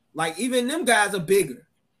 like even them guys are bigger.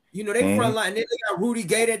 They front line. They got Rudy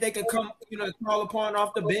Gay that they can come, call upon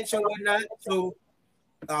off the bench or whatnot. So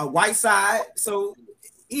Whiteside. So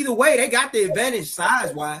either way, they got the advantage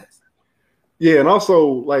size-wise. Yeah, and also,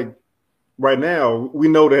 like, right now, we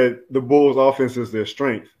know that the Bulls' offense is their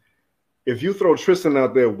strength. If you throw Tristan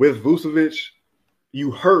out there with Vucevic,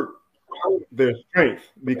 you hurt their strength,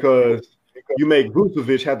 because you make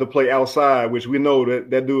Vucevic have to play outside, which we know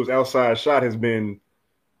that dude's outside shot has been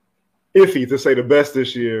iffy, to say the best,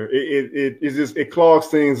 this year. It clogs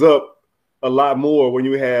things up a lot more when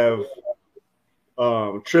you have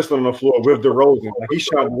Tristan on the floor with DeRozan. Like,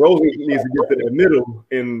 DeRozan needs to get to the middle,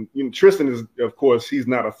 and Tristan is, of course, he's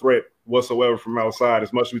not a threat whatsoever from outside,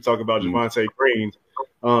 as much as we talk about Javonte Green.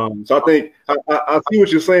 So I think I see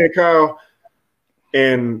what you're saying, Kyle,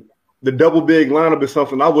 and the double big lineup is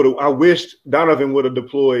something I wished Donovan would have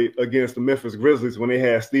deployed against the Memphis Grizzlies when they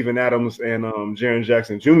had Steven Adams and Jaren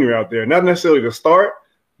Jackson Jr. out there. Not necessarily to start,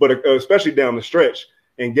 but especially down the stretch.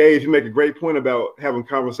 And Gabe, you make a great point about having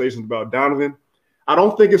conversations about Donovan. I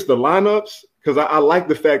don't think it's the lineups, because I like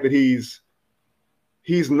the fact that he's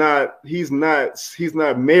not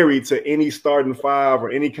married to any starting five or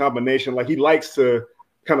any combination. Like, he likes to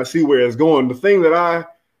kind of see where it's going. The thing that I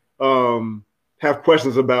have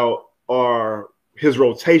questions about are his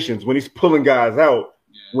rotations when he's pulling guys out.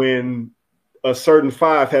 When a certain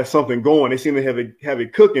five has something going, they seem to have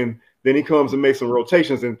it cooking. Then he comes and makes some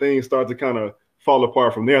rotations, and things start to kind of fall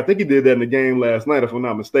apart from there. I think he did that in the game last night, if I'm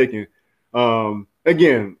not mistaken.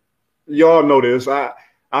 Again, y'all know this. I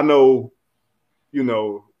know,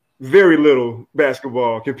 very little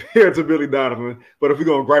basketball compared to Billy Donovan. But if we're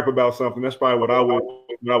gonna gripe about something, that's probably what I would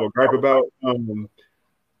gripe about.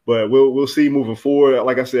 But we'll see moving forward.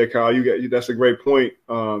 Like I said, Kyle, that's a great point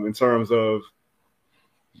in terms of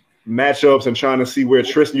matchups and trying to see where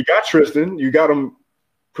Tristan. You got him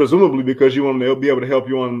presumably because you want him to be able to help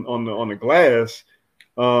you on the glass,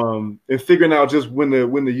 and figuring out just when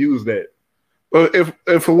to use that. Well, if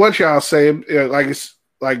for what y'all say, it's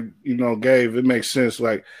like Gabe, it makes sense.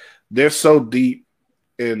 Like, they're so deep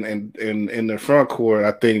in the front court.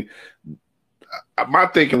 I think my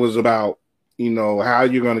thinking was about how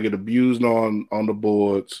you're going to get abused on the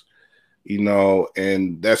boards,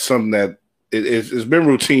 and that's something that it's been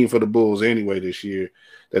routine for the Bulls anyway this year,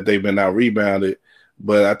 that they've been out rebounded.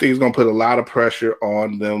 But I think it's going to put a lot of pressure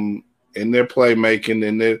on them in their playmaking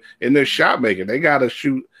and in their shot making. They got to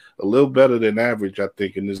shoot a little better than average, I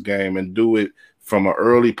think, in this game, and do it from an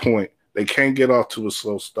early point. They can't get off to a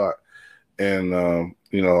slow start. And,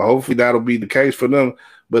 hopefully that'll be the case for them.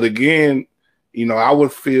 But again, I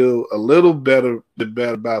would feel a little better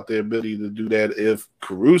about their ability to do that if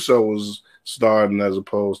Caruso was starting as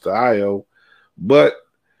opposed to Ayo. But,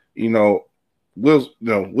 we'll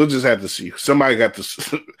just have to see. Somebody got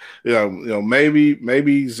to,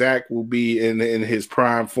 maybe Zach will be in his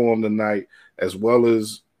prime form tonight, as well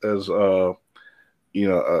as Debo.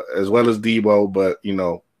 But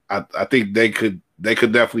I think they could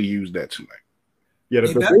definitely use that tonight. Yeah,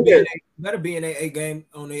 better be in a game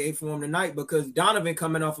on the A form tonight, because Donovan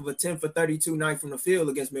coming off of a 10 for 32 night from the field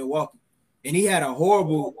against Milwaukee, and he had a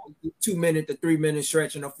horrible 2 minute to 3 minute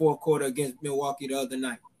stretch in the fourth quarter against Milwaukee the other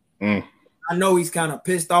night. I know he's kind of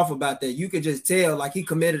pissed off about that. You could just tell, like, he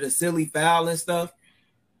committed a silly foul and stuff.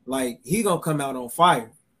 Like, he gonna come out on fire.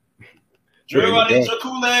 Everybody needs your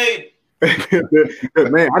Kool-Aid.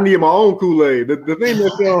 Man, I need my own Kool-Aid. The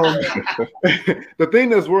thing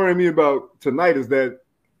that's worrying me about tonight is that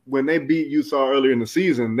when they beat Utah earlier in the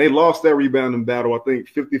season, they lost that rebounding battle, I think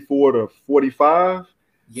 54-45.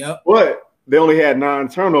 Yep. But they only had 9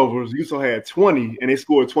 turnovers. Utah had 20, and they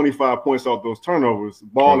scored 25 points off those turnovers.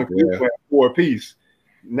 Ball and Cleveland had 4 apiece.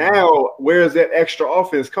 Now, where is that extra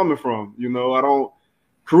offense coming from? I don't.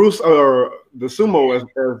 Caruso or the Sumo, as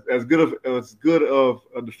good of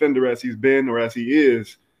a defender as he's been or as he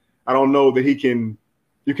is, I don't know that you can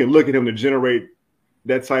look at him to generate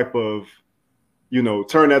that type of,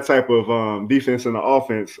 turn that type of defense into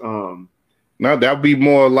offense. No, that would be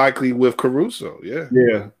more likely with Caruso. Yeah.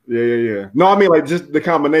 No, I mean, like, just the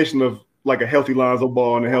combination of like a healthy Lonzo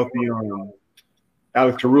Ball and a healthy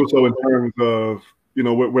Alex Caruso in terms of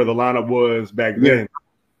where the lineup was back then.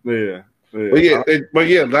 Yeah. But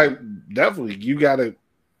like, definitely, you gotta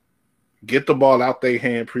get the ball out their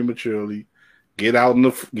hand prematurely, get out in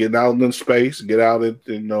the space, get out in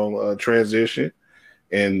transition,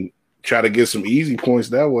 and try to get some easy points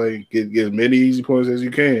that way. Get as many easy points as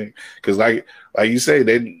you can, because like you say,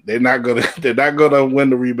 they're not gonna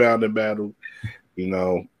win the rebounding battle.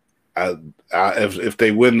 If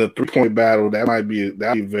they win the 3-point battle, that'd be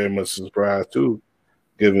very much a surprise too,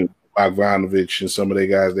 given Bogdanovic and some of the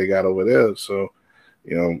guys they got over there. So,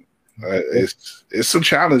 it's some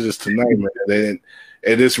challenges tonight, man.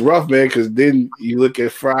 And it's rough, man, because then you look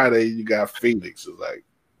at Friday, you got Phoenix. It's like,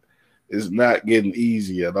 it's not getting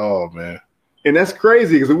easy at all, man. And that's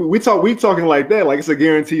crazy, because we talking like that, like it's a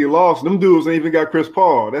guaranteed loss. Them dudes ain't even got Chris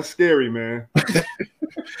Paul. That's scary, man.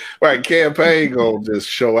 Right, campaign gonna just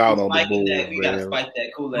show out on the Bulls. We gotta spike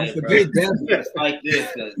that Kool-Aid, bro. Forget We that. gotta spike this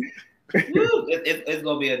because it's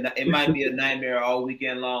gonna be it might be a nightmare all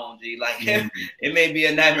weekend long, G. Like it may be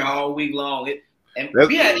a nightmare all week long.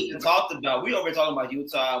 We hadn't even talked about. We already talking about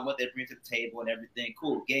Utah and what they bring to the table and everything.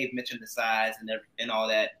 Cool. Gabe mentioned the size and all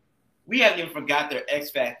that. We haven't even forgot their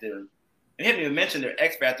X factor. We haven't even mentioned their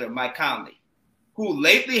X factor, Mike Conley, who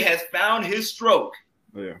lately has found his stroke.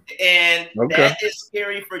 Yeah. And that is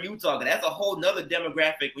scary for Utah. That's a whole nother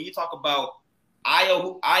demographic. When you talk about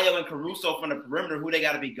Ayo and Caruso from the perimeter, who they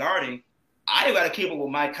got to be guarding, Ayo got to keep up with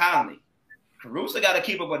Mike Conley. Caruso got to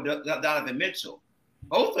keep up with Donovan Mitchell.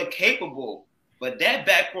 Both are capable, but that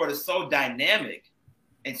backcourt is so dynamic,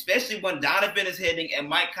 especially when Donovan is hitting and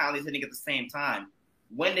Mike Conley is hitting at the same time.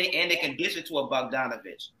 When they condition to a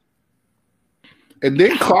Bogdanovich. And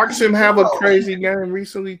didn't Clarkson have a crazy game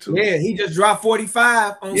recently too? Yeah, he just dropped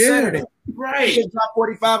 45 on Saturday. Right. He just dropped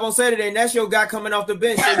 45 on Saturday, and that's your guy coming off the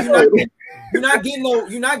bench. So you're not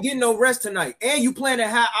getting no rest tonight. And you playing at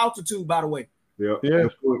high altitude, by the way. Yeah.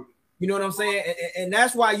 You know what I'm saying? And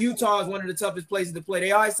that's why Utah is one of the toughest places to play.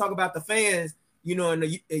 They always talk about the fans, you know, in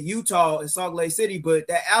Utah and Salt Lake City, but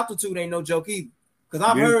that altitude ain't no joke either. Because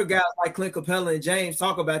I've heard guys like Clint Capella and James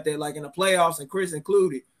talk about that, like in the playoffs, and Chris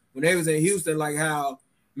included, when they was in Houston, like how,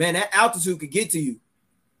 man, that altitude could get to you.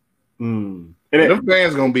 And them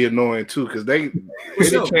fans gonna be annoying too, because any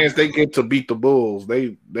chance they get to beat the Bulls,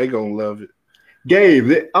 they gonna love it.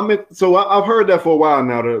 Gabe, so I've heard that for a while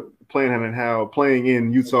now. The how playing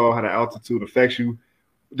in Utah, how the altitude affects you.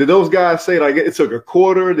 Did those guys say like it took a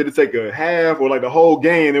quarter? Did it take a half, or like the whole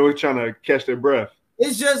game? They were trying to catch their breath.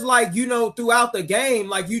 It's just like, you know, throughout the game,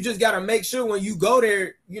 like you just got to make sure when you go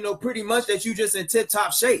there, you know, pretty much that you just in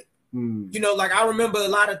tip-top shape. You know, like I remember a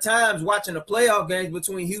lot of times watching the playoff games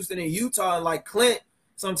between Houston and Utah, and like Clint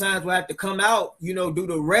sometimes will have to come out, you know, do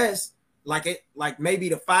the rest, like maybe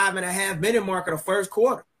the 5.5 minute mark of the first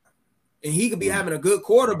quarter. And he could be having a good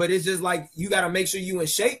quarter, but it's just like you got to make sure you in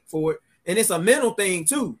shape for it. And it's a mental thing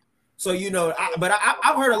too. So, you know,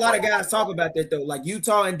 I've heard a lot of guys talk about that though, like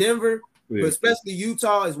Utah and Denver. But especially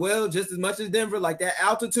Utah as well, just as much as Denver, like that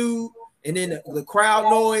altitude and then the crowd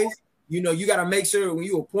noise. You know, you got to make sure when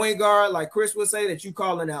you're a point guard, like Chris would say, that you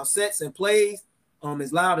calling out sets and plays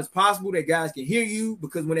as loud as possible, that guys can hear you,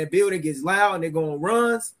 because when that building gets loud and they're going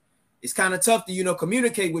runs, it's kind of tough to, you know,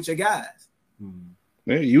 communicate with your guys.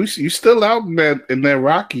 Man, you still out in that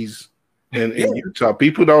Rockies in Utah.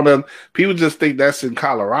 People just think that's in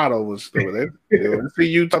Colorado and stuff. They see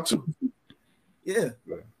Utah too. Yeah.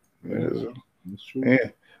 That's true.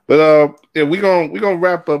 Yeah, but we're gonna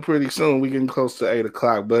wrap up pretty soon. We're getting close to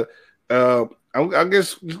 8:00, but I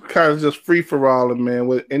guess kind of just free for all, man.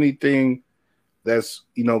 With anything that's,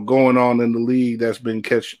 you know, going on in the league that's been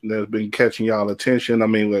catching y'all attention. I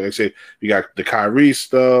mean, like I said, you got the Kyrie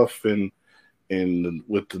stuff and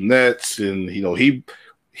with the Nets, and you know he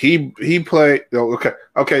played. Okay.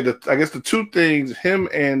 I guess the two things, him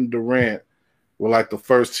and Durant were like the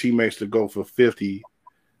first teammates to go for 50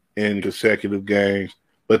 in consecutive games,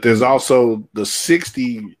 but there's also the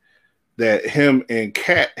 60 that him and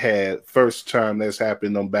Cat had, first time that's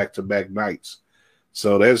happened on back-to-back nights.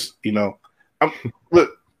 So that's, you know,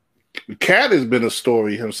 look, Cat has been a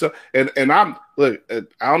story himself, and I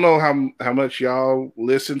don't know how much y'all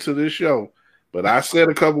listen to this show, but I said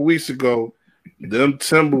a couple weeks ago, them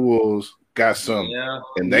Timberwolves got something,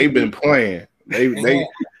 and they've been playing. The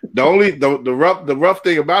rough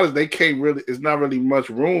thing about it is they can't really. It's not really much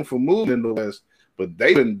room for moving in the West, but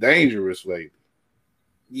they've been dangerous lately.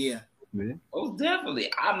 Yeah. Oh, definitely.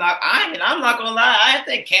 I'm not gonna lie. I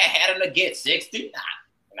think Cat had him to get 60.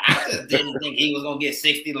 I just didn't think he was gonna get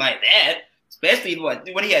 60 like that. Especially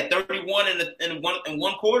when he had 31 in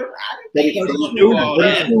one quarter. I didn't think he was gonna do all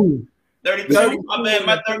that. 32.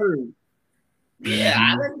 My third. Yeah,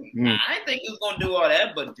 I didn't think he was gonna do all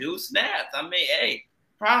that, but dude snapped. I mean, hey,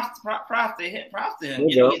 props to him.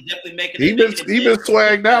 You know, he's definitely making. He been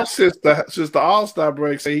swagged out since the All-Star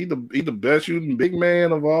break. Say he the best shooting big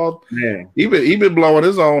man of all. Man, he been blowing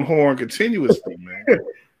his own horn continuously, man.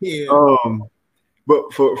 Yeah.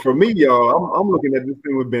 But for me, y'all, I'm looking at this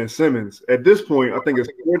thing with Ben Simmons. At this point, I think it's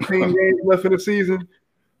 14 games left in the season.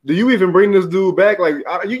 Do you even bring this dude back? Like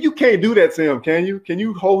you can't do that to him, can you? Can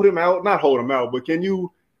you hold him out? Not hold him out, but can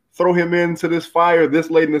you throw him into this fire this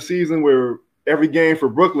late in the season where every game for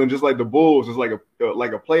Brooklyn, just like the Bulls, is like a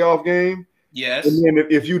playoff game? Yes. And then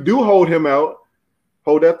if you do hold him out,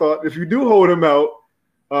 hold that thought. If you do hold him out,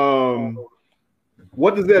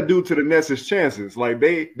 what does that do to the Nets' chances? Like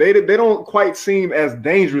they don't quite seem as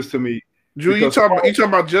dangerous to me. Drew, you talking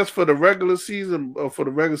about just for the regular season, or for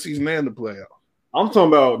the regular season and the playoffs? I'm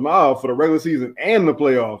talking about for the regular season and the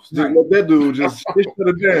playoffs. Just let that dude just shut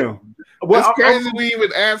it down. Well, it's crazy we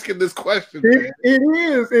even asking this question.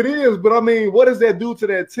 It is. But I mean, what does that do to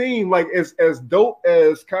that team? Like as dope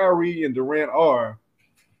as Kyrie and Durant are,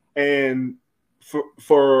 and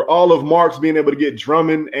for all of Marks being able to get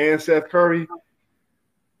Drummond and Seth Curry,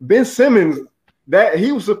 Ben Simmons, that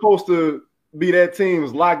he was supposed to be that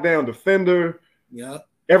team's lockdown defender. Yeah.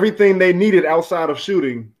 Everything they needed outside of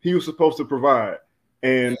shooting, he was supposed to provide.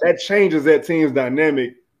 And that changes that team's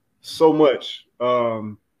dynamic so much.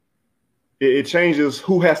 It changes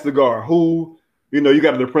who has to guard who. You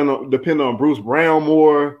got to depend on Bruce Brown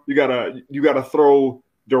more. You gotta throw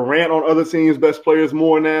Durant on other teams' best players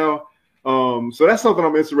more now. So that's something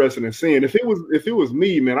I'm interested in seeing. If it was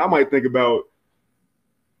me, man, I might think about,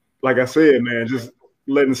 like I said, man, just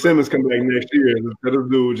letting Simmons come back next year.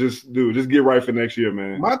 Just get right for next year,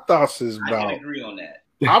 man. My thoughts is about. I can agree on that.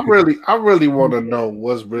 I really want to know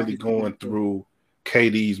what's really going through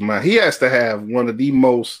KD's mind. He has to have one of the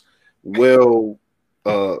most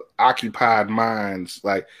occupied minds.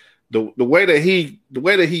 Like the way that he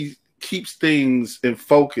keeps things in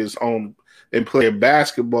focus on and playing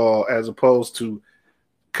basketball as opposed to,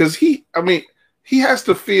 because he has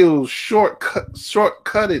to feel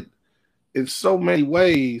shortcutted in so many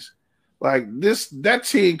ways. Like that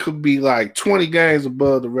team could be like 20 games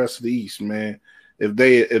above the rest of the East, man. If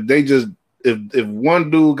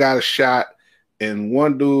one dude got a shot and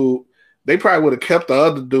one dude, they probably would have kept the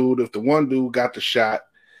other dude if the one dude got the shot,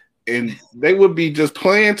 and they would be just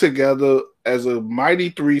playing together as a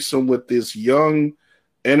mighty threesome with this young,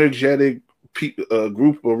 energetic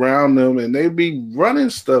group around them, and they'd be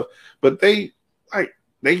running stuff. But they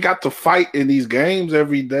got to fight in these games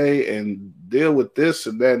every day and deal with this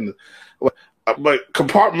and that. But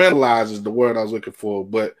compartmentalize is the word I was looking for.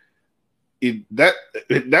 But that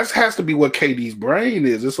has to be what KD's brain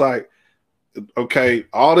is. It's like, okay,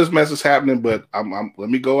 all this mess is happening, but let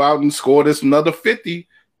me go out and score this another 50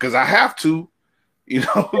 because I have to.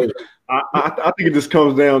 I think it just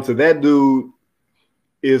comes down to that dude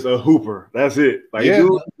is a hooper. That's it. Like, dude,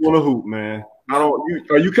 want to hoop, man.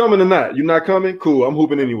 Are you coming or not? You not coming? Cool. I'm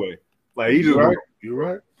hooping anyway. Like, he just right. You're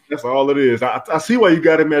right. That's all it is. I see why you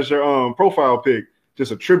got him as your profile pic.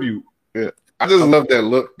 Just a tribute. Yeah, I just love that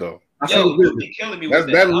look though. You be killing me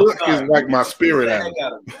with that look is like my spirit animal.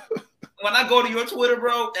 When I go to your Twitter,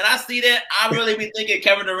 bro, and I see that, I really be thinking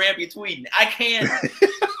Kevin Durant be tweeting. I can't,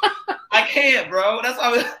 bro. That's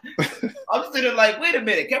why I'm sitting there like, wait a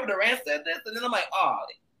minute, Kevin Durant said this, and then I'm like, oh,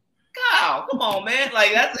 God, come on, man.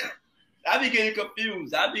 Like I be getting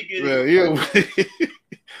confused.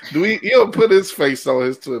 You don't put his face on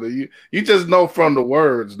his Twitter. You just know from the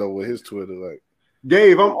words though with his Twitter. Like,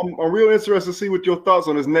 Dave, I'm real interested to see what your thoughts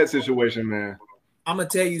on this net situation, man. I'm gonna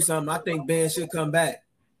tell you something. I think Ben should come back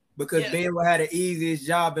because Ben will have the easiest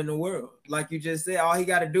job in the world. Like you just said, all he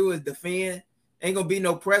got to do is defend. Ain't gonna be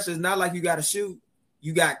no pressure. It's not like you got to shoot.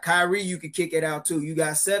 You got Kyrie, you can kick it out too. You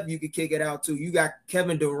got Seth, you can kick it out too. You got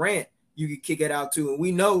Kevin Durant, you can kick it out too. And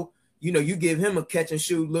we know, you give him a catch and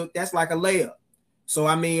shoot look, that's like a layup. So,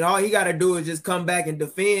 I mean, all he got to do is just come back and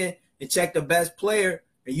defend and check the best player,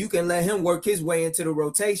 and you can let him work his way into the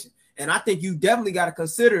rotation. And I think you definitely got to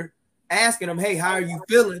consider asking him, hey, how are you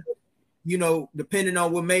feeling? Depending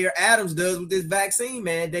on what Mayor Adams does with this vaccine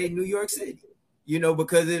mandate in New York City.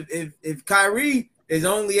 Because if Kyrie is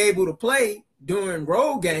only able to play during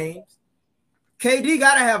road games, KD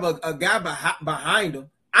got to have a guy behind him.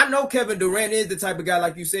 I know Kevin Durant is the type of guy,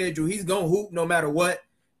 like you said, Drew, he's going to hoop no matter what.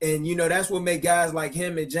 And, that's what make guys like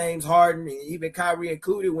him and James Harden and even Kyrie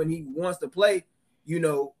included when he wants to play,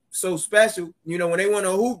 so special. When they want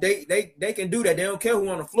to hoop, they can do that. They don't care who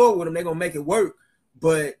on the floor with them. They're going to make it work.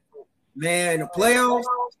 But, man, the playoffs,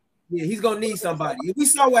 yeah, he's going to need somebody. We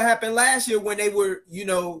saw what happened last year when they were,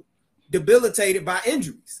 debilitated by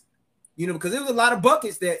injuries, because there was a lot of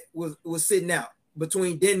buckets that was sitting out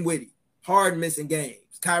between Dinwiddie, Harden missing games,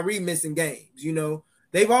 Kyrie missing games,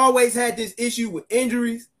 They've always had this issue with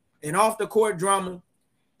injuries and off the court drama,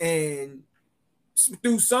 and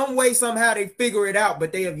through some way, somehow they figure it out,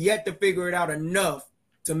 but they have yet to figure it out enough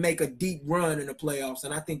to make a deep run in the playoffs.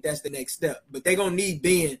 And I think that's the next step, but they're going to need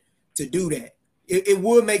Ben to do that. It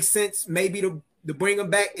would make sense maybe to bring him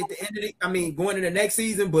back at the end of going into the next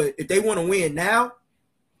season. But if they want to win now,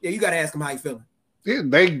 you got to ask them how you feeling. Yeah,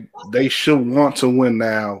 they should want to win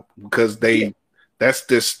now because that's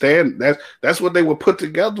their stand. That's what they were put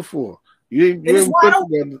together for. You didn't put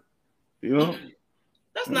together,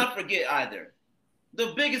 Let's not forget either.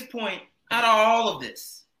 The biggest point out of all of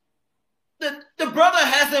this, the brother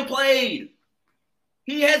hasn't played.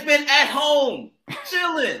 He has been at home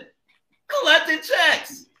chilling. collecting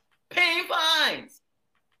checks, paying fines,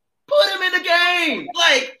 put him in the game.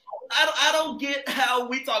 Like, I don't get how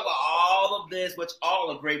we talk about all of this, which all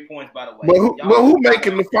are great points, by the way. But who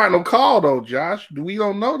making the final call, though, Josh? We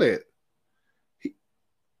don't know that.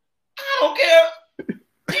 I don't care.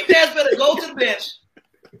 T-Daz better go to the bench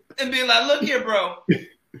and be like, look here, bro.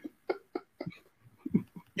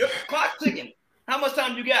 Your clock's ticking. How much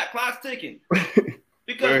time you got? Clock's ticking.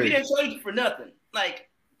 Because we didn't trade you for nothing. Like,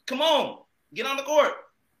 come on. Get on the court.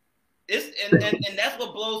 And that's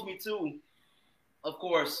what blows me, too, of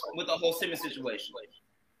course, with the whole Simmons situation.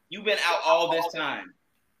 You've been out all this time.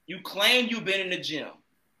 You claim you've been in the gym.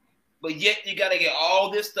 But yet you got to get all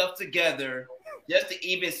this stuff together just to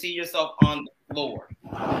even see yourself on the floor.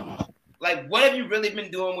 Like, what have you really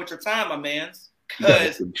been doing with your time, my mans?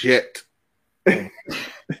 Because project.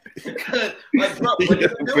 Because, like, bro, what are you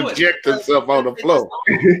doing? Project yourself on the floor.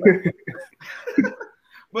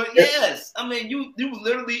 But yes, I mean, you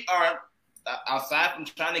literally are, outside from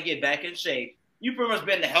trying to get back in shape, you pretty much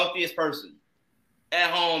been the healthiest person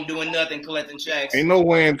at home doing nothing, collecting checks. Ain't no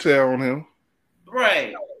wear and tear on him.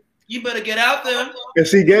 Right. You better get out there. And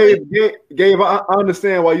see, Gabe, I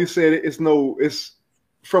understand why you said it. It's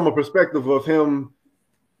from a perspective of him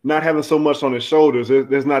not having so much on his shoulders.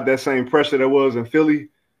 There's not that same pressure there was in Philly.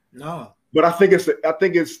 No. But I think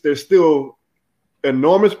there's still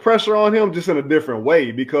enormous pressure on him, just in a different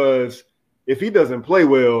way, because if he doesn't play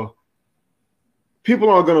well, people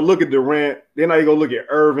aren't going to look at Durant. They're not going to look at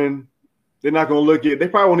Irvin. They're not going to look at – they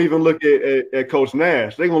probably won't even look at Coach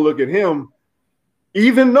Nash. They're going to look at him,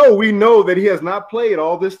 even though we know that he has not played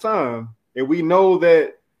all this time, and we know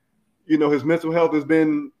that, you know, his mental health has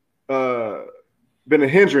been a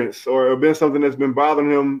hindrance or been something that's been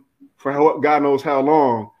bothering him for God knows how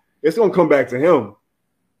long. It's going to come back to him.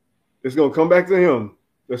 It's going to come back to him,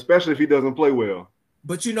 especially if he doesn't play well.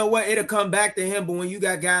 But you know what? It'll come back to him. But when you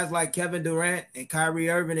got guys like Kevin Durant and Kyrie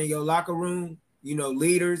Irving in your locker room, you know,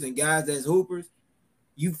 leaders and guys that's hoopers,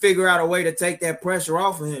 you figure out a way to take that pressure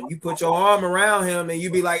off of him. You put your arm around him and you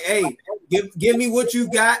be like, hey, give me what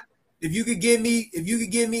you got. If you could give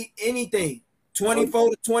me anything, 24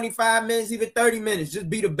 to 25 minutes, even 30 minutes, just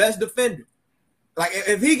be the best defender. Like,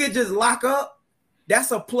 if he could just lock up,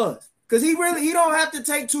 that's a plus. Because he don't have to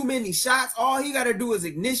take too many shots. All he got to do is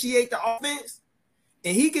initiate the offense,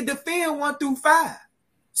 and he can defend 1 through 5.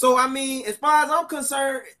 So, I mean, as far as I'm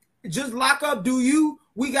concerned, just lock up,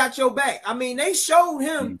 we got your back. I mean, they showed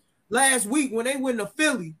him last week when they went to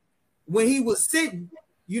Philly, when he was sitting,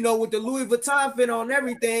 you know, with the Louis Vuitton fit on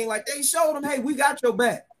everything, like they showed him, hey, we got your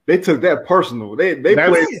back. They took that personal. They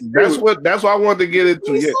played. That's what I wanted to get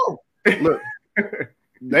into. Yeah. Look,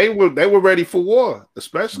 they were ready for war,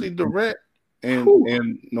 especially Durant. And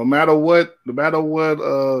no matter what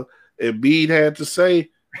Embiid had to say,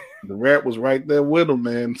 Durant was right there with him,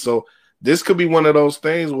 man. So this could be one of those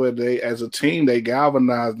things where they, as a team, they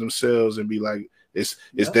galvanize themselves and be like, it's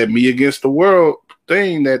that me against the world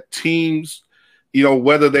thing that teams, you know,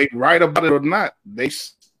 whether they write about it or not,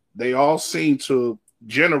 they all seem to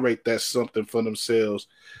generate that something for themselves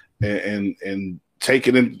and take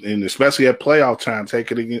it in, and especially at playoff time,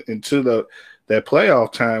 take it into that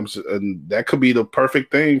playoff times, and that could be the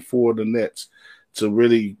perfect thing for the Nets to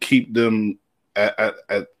really keep them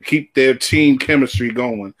keep their team chemistry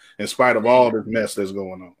going in spite of all this mess that's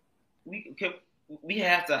going on. We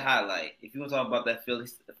have to highlight, if you want to talk about that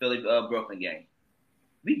Philly Brooklyn game,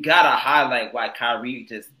 we gotta highlight why Kyrie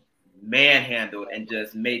just manhandled and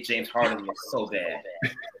just made James Harden look so bad.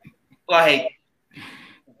 Like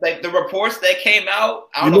the reports that came out,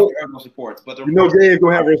 I don't know if those reports, but the reports Gabe's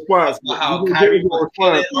gonna have a response. How Kyrie was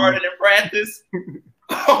killing Harden in practice.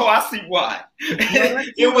 Oh, I see why.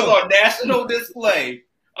 It was on national display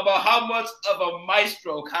about how much of a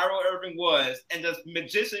maestro Kyrie Irving was, and just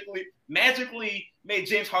magically made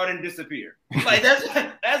James Harden disappear. Like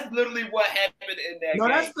that's literally what happened in that game. No,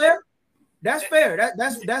 that's fair. That's fair.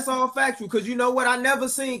 That's all factual. Because you know what? I never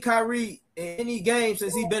seen Kyrie in any game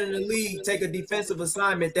since he's been in the league take a defensive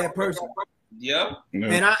assignment that person. Yep.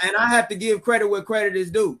 And I have to give credit where credit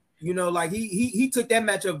is due. You know, like he took that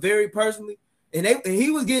matchup very personally, and he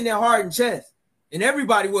was getting that hard in chest, and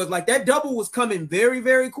everybody was like, that double was coming very,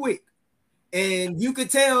 very quick, and you could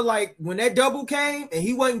tell like when that double came and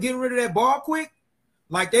he wasn't getting rid of that ball quick,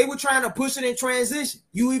 like they were trying to push it in transition.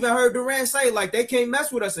 You even heard Durant say like they can't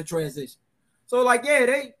mess with us in transition. So like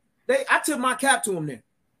I took my cap to him there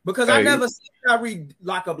because I never seen Kyrie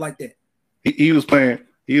lock up like that. He was playing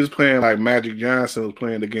like Magic Johnson was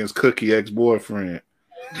playing against Cookie ex-boyfriend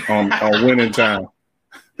on winning time.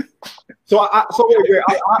 I saw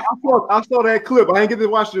that clip. I ain't get to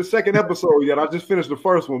watch the second episode yet. I just finished the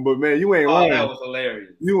first one, but man, you ain't lying. That was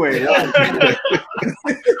hilarious. You ain't lying.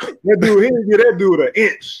 That dude, he didn't get that dude an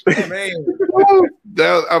inch. Man.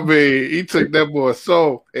 I mean, he took that boy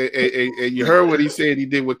soul, and you heard what he said he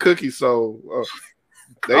did with Cookie Soul.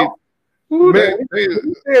 They ain't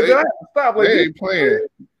playing.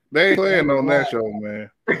 They ain't playing on that show,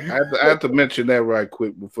 man. I have to mention that right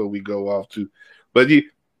quick before we go off too. But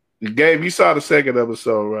Gabe, you saw the second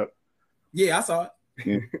episode, right? Yeah, I saw it.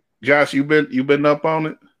 Yeah. Josh, you been up on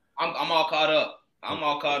it? I'm all caught up.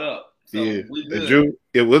 So yeah, we good. Drew.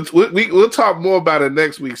 Yeah, we'll talk more about it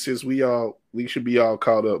next week since we should be all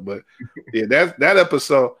caught up. But yeah, that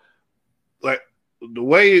episode, like the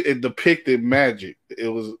way it depicted magic,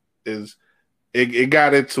 it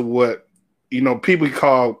got into what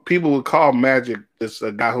people would call magic. It's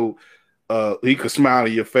a guy who he could smile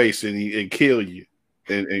in your face and kill you,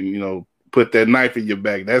 and put that knife in your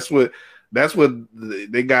back. That's what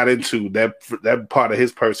they got into, that part of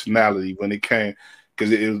his personality when it came,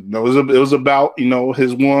 because it was about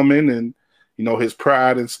his woman and his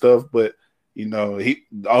pride and stuff, but he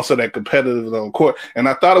also that competitive on court. And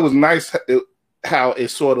I thought it was nice how it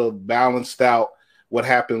sort of balanced out what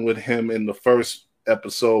happened with him in the first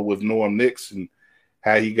episode with Norm Nixon,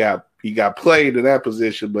 how he got played in that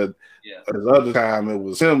position, but at the other time it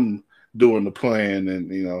was him doing the playing,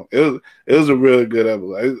 and it was a really good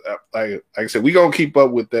episode. Like I said, we gonna keep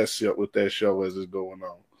up with that show as it's going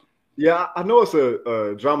on. Yeah, I know it's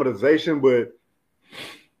a dramatization, but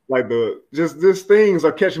like just things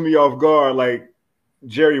are catching me off guard. Like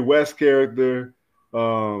Jerry West's character,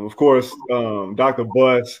 of course, Dr.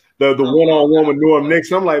 Bus, the one-on-one with Norm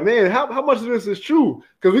Nixon. I'm like, man, how much of this is true?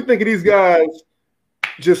 Because we think of these guys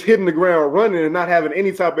just hitting the ground running and not having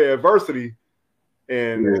any type of adversity,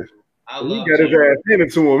 and he got his ass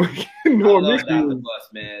handed to him. I love Dr. Bus,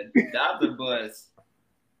 man. Dr. Bus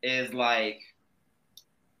is like,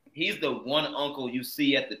 he's the one uncle you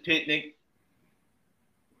see at the picnic.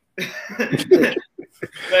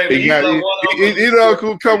 He's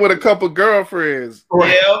uncle come with a couple girlfriends.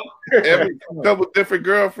 Yeah, every couple different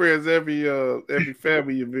girlfriends every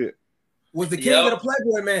family event. Was the king of the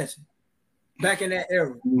Playboy Mansion back in that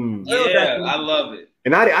era? Yeah, I love it.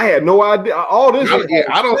 And I had no idea all this.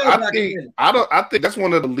 I think that's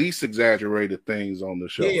one of the least exaggerated things on the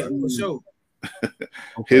show. Yeah, for sure.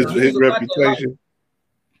 his reputation.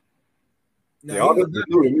 All this is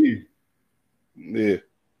new to me. Yeah.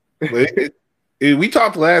 We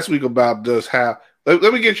talked last week about just how.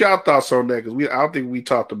 Let me get y'all thoughts on that, because I don't think we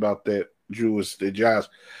talked about that, Drew and Josh.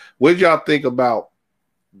 What did y'all think about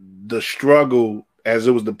the struggle as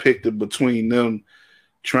it was depicted between them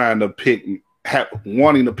trying to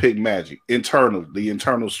wanting to pick Magic, the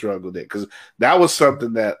internal struggle there? Because that was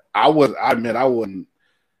something that I wasn't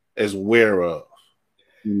as aware of.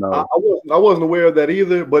 I wasn't aware of that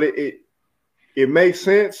either, but it makes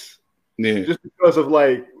sense. Yeah. Just because of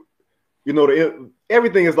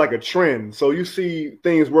everything is like a trend. So you see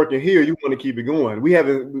things working here, you want to keep it going. We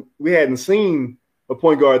hadn't seen a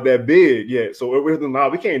point guard that big yet, so we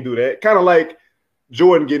can't do that. Kind of like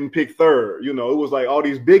Jordan getting picked third. It was like all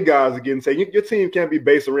these big guys are getting taken. Your team can't be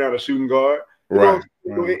based around a shooting guard. Right.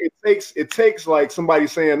 It takes like somebody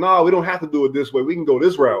saying, "No, we don't have to do it this way. We can go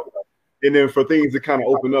this route," and then for things to kind of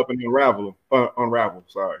open up and unravel.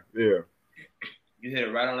 Sorry. Yeah. You hit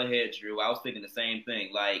it right on the head, Drew. I was thinking the same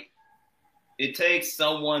thing. Like, it takes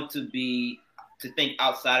someone to think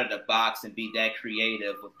outside of the box and be that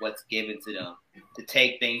creative with what's given to them to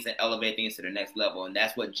take things and elevate things to the next level. And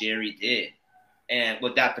that's what Jerry did. And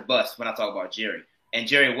with Dr. Bus, when I talk about Jerry. And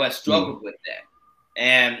Jerry West struggled with that.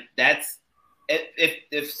 And that's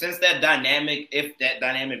if that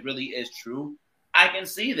dynamic really is true, I can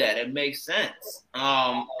see that. It makes sense.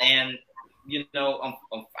 And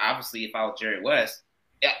obviously, if I was Jerry West,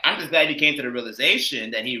 I'm just glad he came to the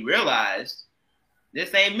realization that he realized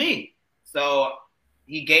this ain't me. So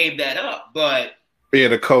he gave that up. But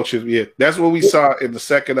the coaches, that's what we saw in the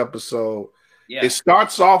second episode. Yeah. It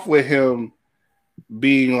starts off with him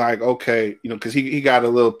being like, okay, because he got a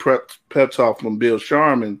little pep talk from Bill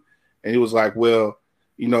Sharman, and he was like, well,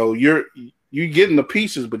 you're getting the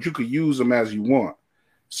pieces, but you could use them as you want.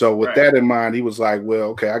 So with that in mind, he was like,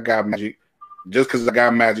 well, okay, I got Magic. Just because I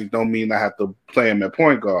got Magic don't mean I have to play him at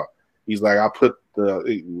point guard. He's like,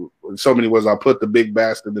 in so many words, I put the big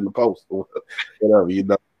bastard in the post or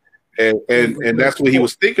whatever, and that's what he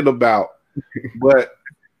was thinking about. But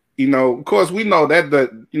of course, we know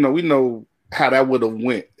we know how that would have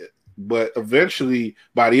went. But eventually,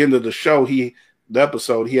 by the end of the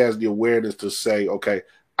episode, he has the awareness to say, okay,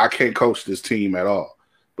 I can't coach this team at all.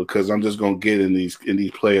 because I'm just gonna get in these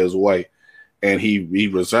players' way. And he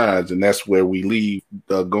resigns, and that's where we leave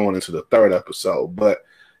going into the third episode. But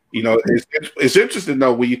it's interesting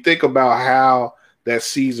though when you think about how that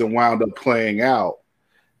season wound up playing out,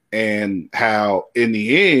 and how in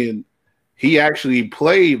the end he actually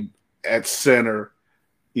played at center.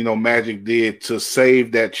 Magic did, to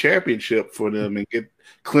save that championship for them and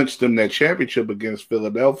clinched them that championship against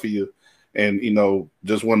Philadelphia, and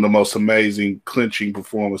just one of the most amazing clinching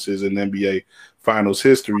performances in NBA Finals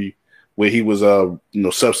history, where he was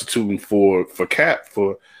substituting for Cap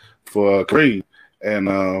for Kareem, and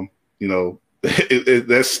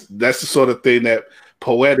that's the sort of thing that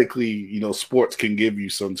poetically sports can give you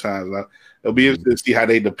sometimes. It'll be interesting to see how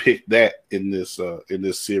they depict that in this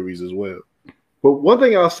series as well. But one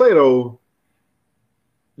thing I'll say though,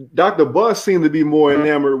 Dr. Buss seemed to be more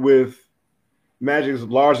enamored with Magic's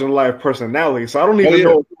larger-than-life personality. So I don't even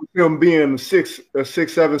know him being a 6'7",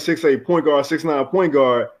 6'8" point guard, 6'9" point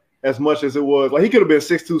guard as much as it was. Like, he could have been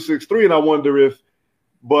 6'2", 6'3", and I wonder if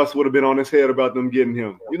Buss would have been on his head about them getting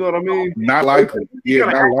him. You know what I mean? Not likely. Yeah,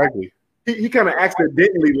 not likely. He kind of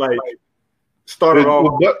accidentally started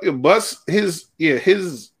off. But Buss, his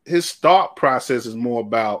thought process is more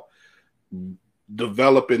about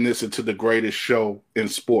developing this into the greatest show in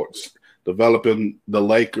sports, developing the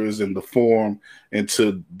Lakers and the Forum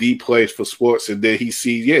into the place for sports. And then he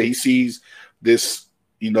sees this,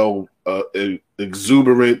 exuberant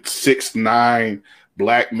 6'9"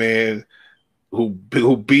 black man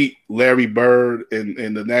who beat Larry Bird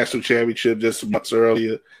in the national championship just months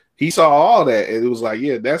earlier. He saw all that, and it was like,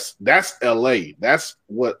 yeah, that's LA. That's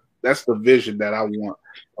the vision that I want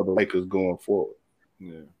of the Lakers going forward.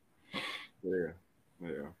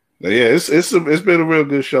 It's been a real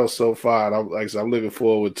good show so far. I'm looking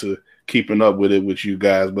forward to keeping up with it with you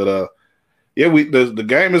guys. But the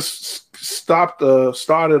game is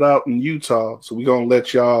started out in Utah, so we're gonna I'm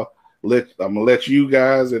gonna let you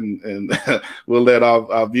guys and we'll let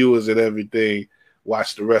our viewers and everything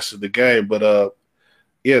watch the rest of the game. But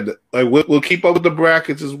we'll keep up with the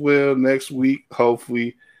brackets as well next week.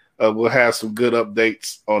 Hopefully, we'll have some good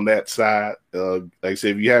updates on that side. Like I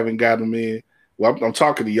said, if you haven't got them in, well, I'm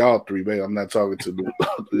talking to y'all three, man. I'm not talking to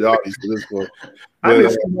the audience at this point. I didn't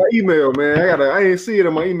see my email, man. I didn't see it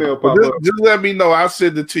in my email. Just let me know. I'll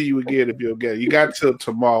send it to you again if you'll get it. You got till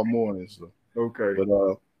tomorrow morning. So. Okay. But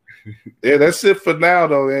that's it for now,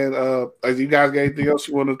 though. And you guys got anything else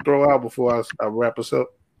you want to throw out before I wrap us up?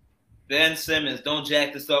 Ben Simmons, don't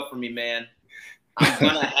jack this up for me, man. I'm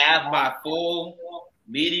gonna have my full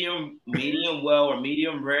medium well or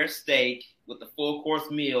medium rare steak with the full course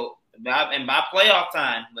meal. And by playoff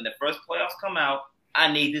time, when the first playoffs come out,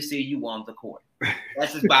 I need to see you on the court.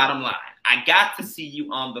 That's his bottom line. I got to see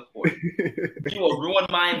you on the court. You will ruin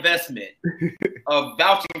my investment of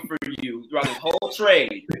vouching for you throughout this whole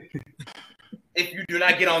trade if you do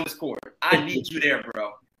not get on this court. I need you there,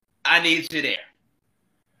 bro. I need you there.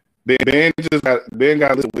 Ben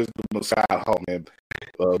got a little wisdom aside home, man.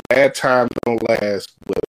 Bad times don't last,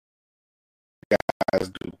 but guys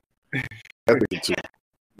do. That's it too.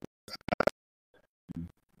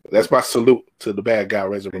 That's my salute to the bad guy,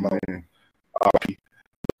 Razor Ramon. RP.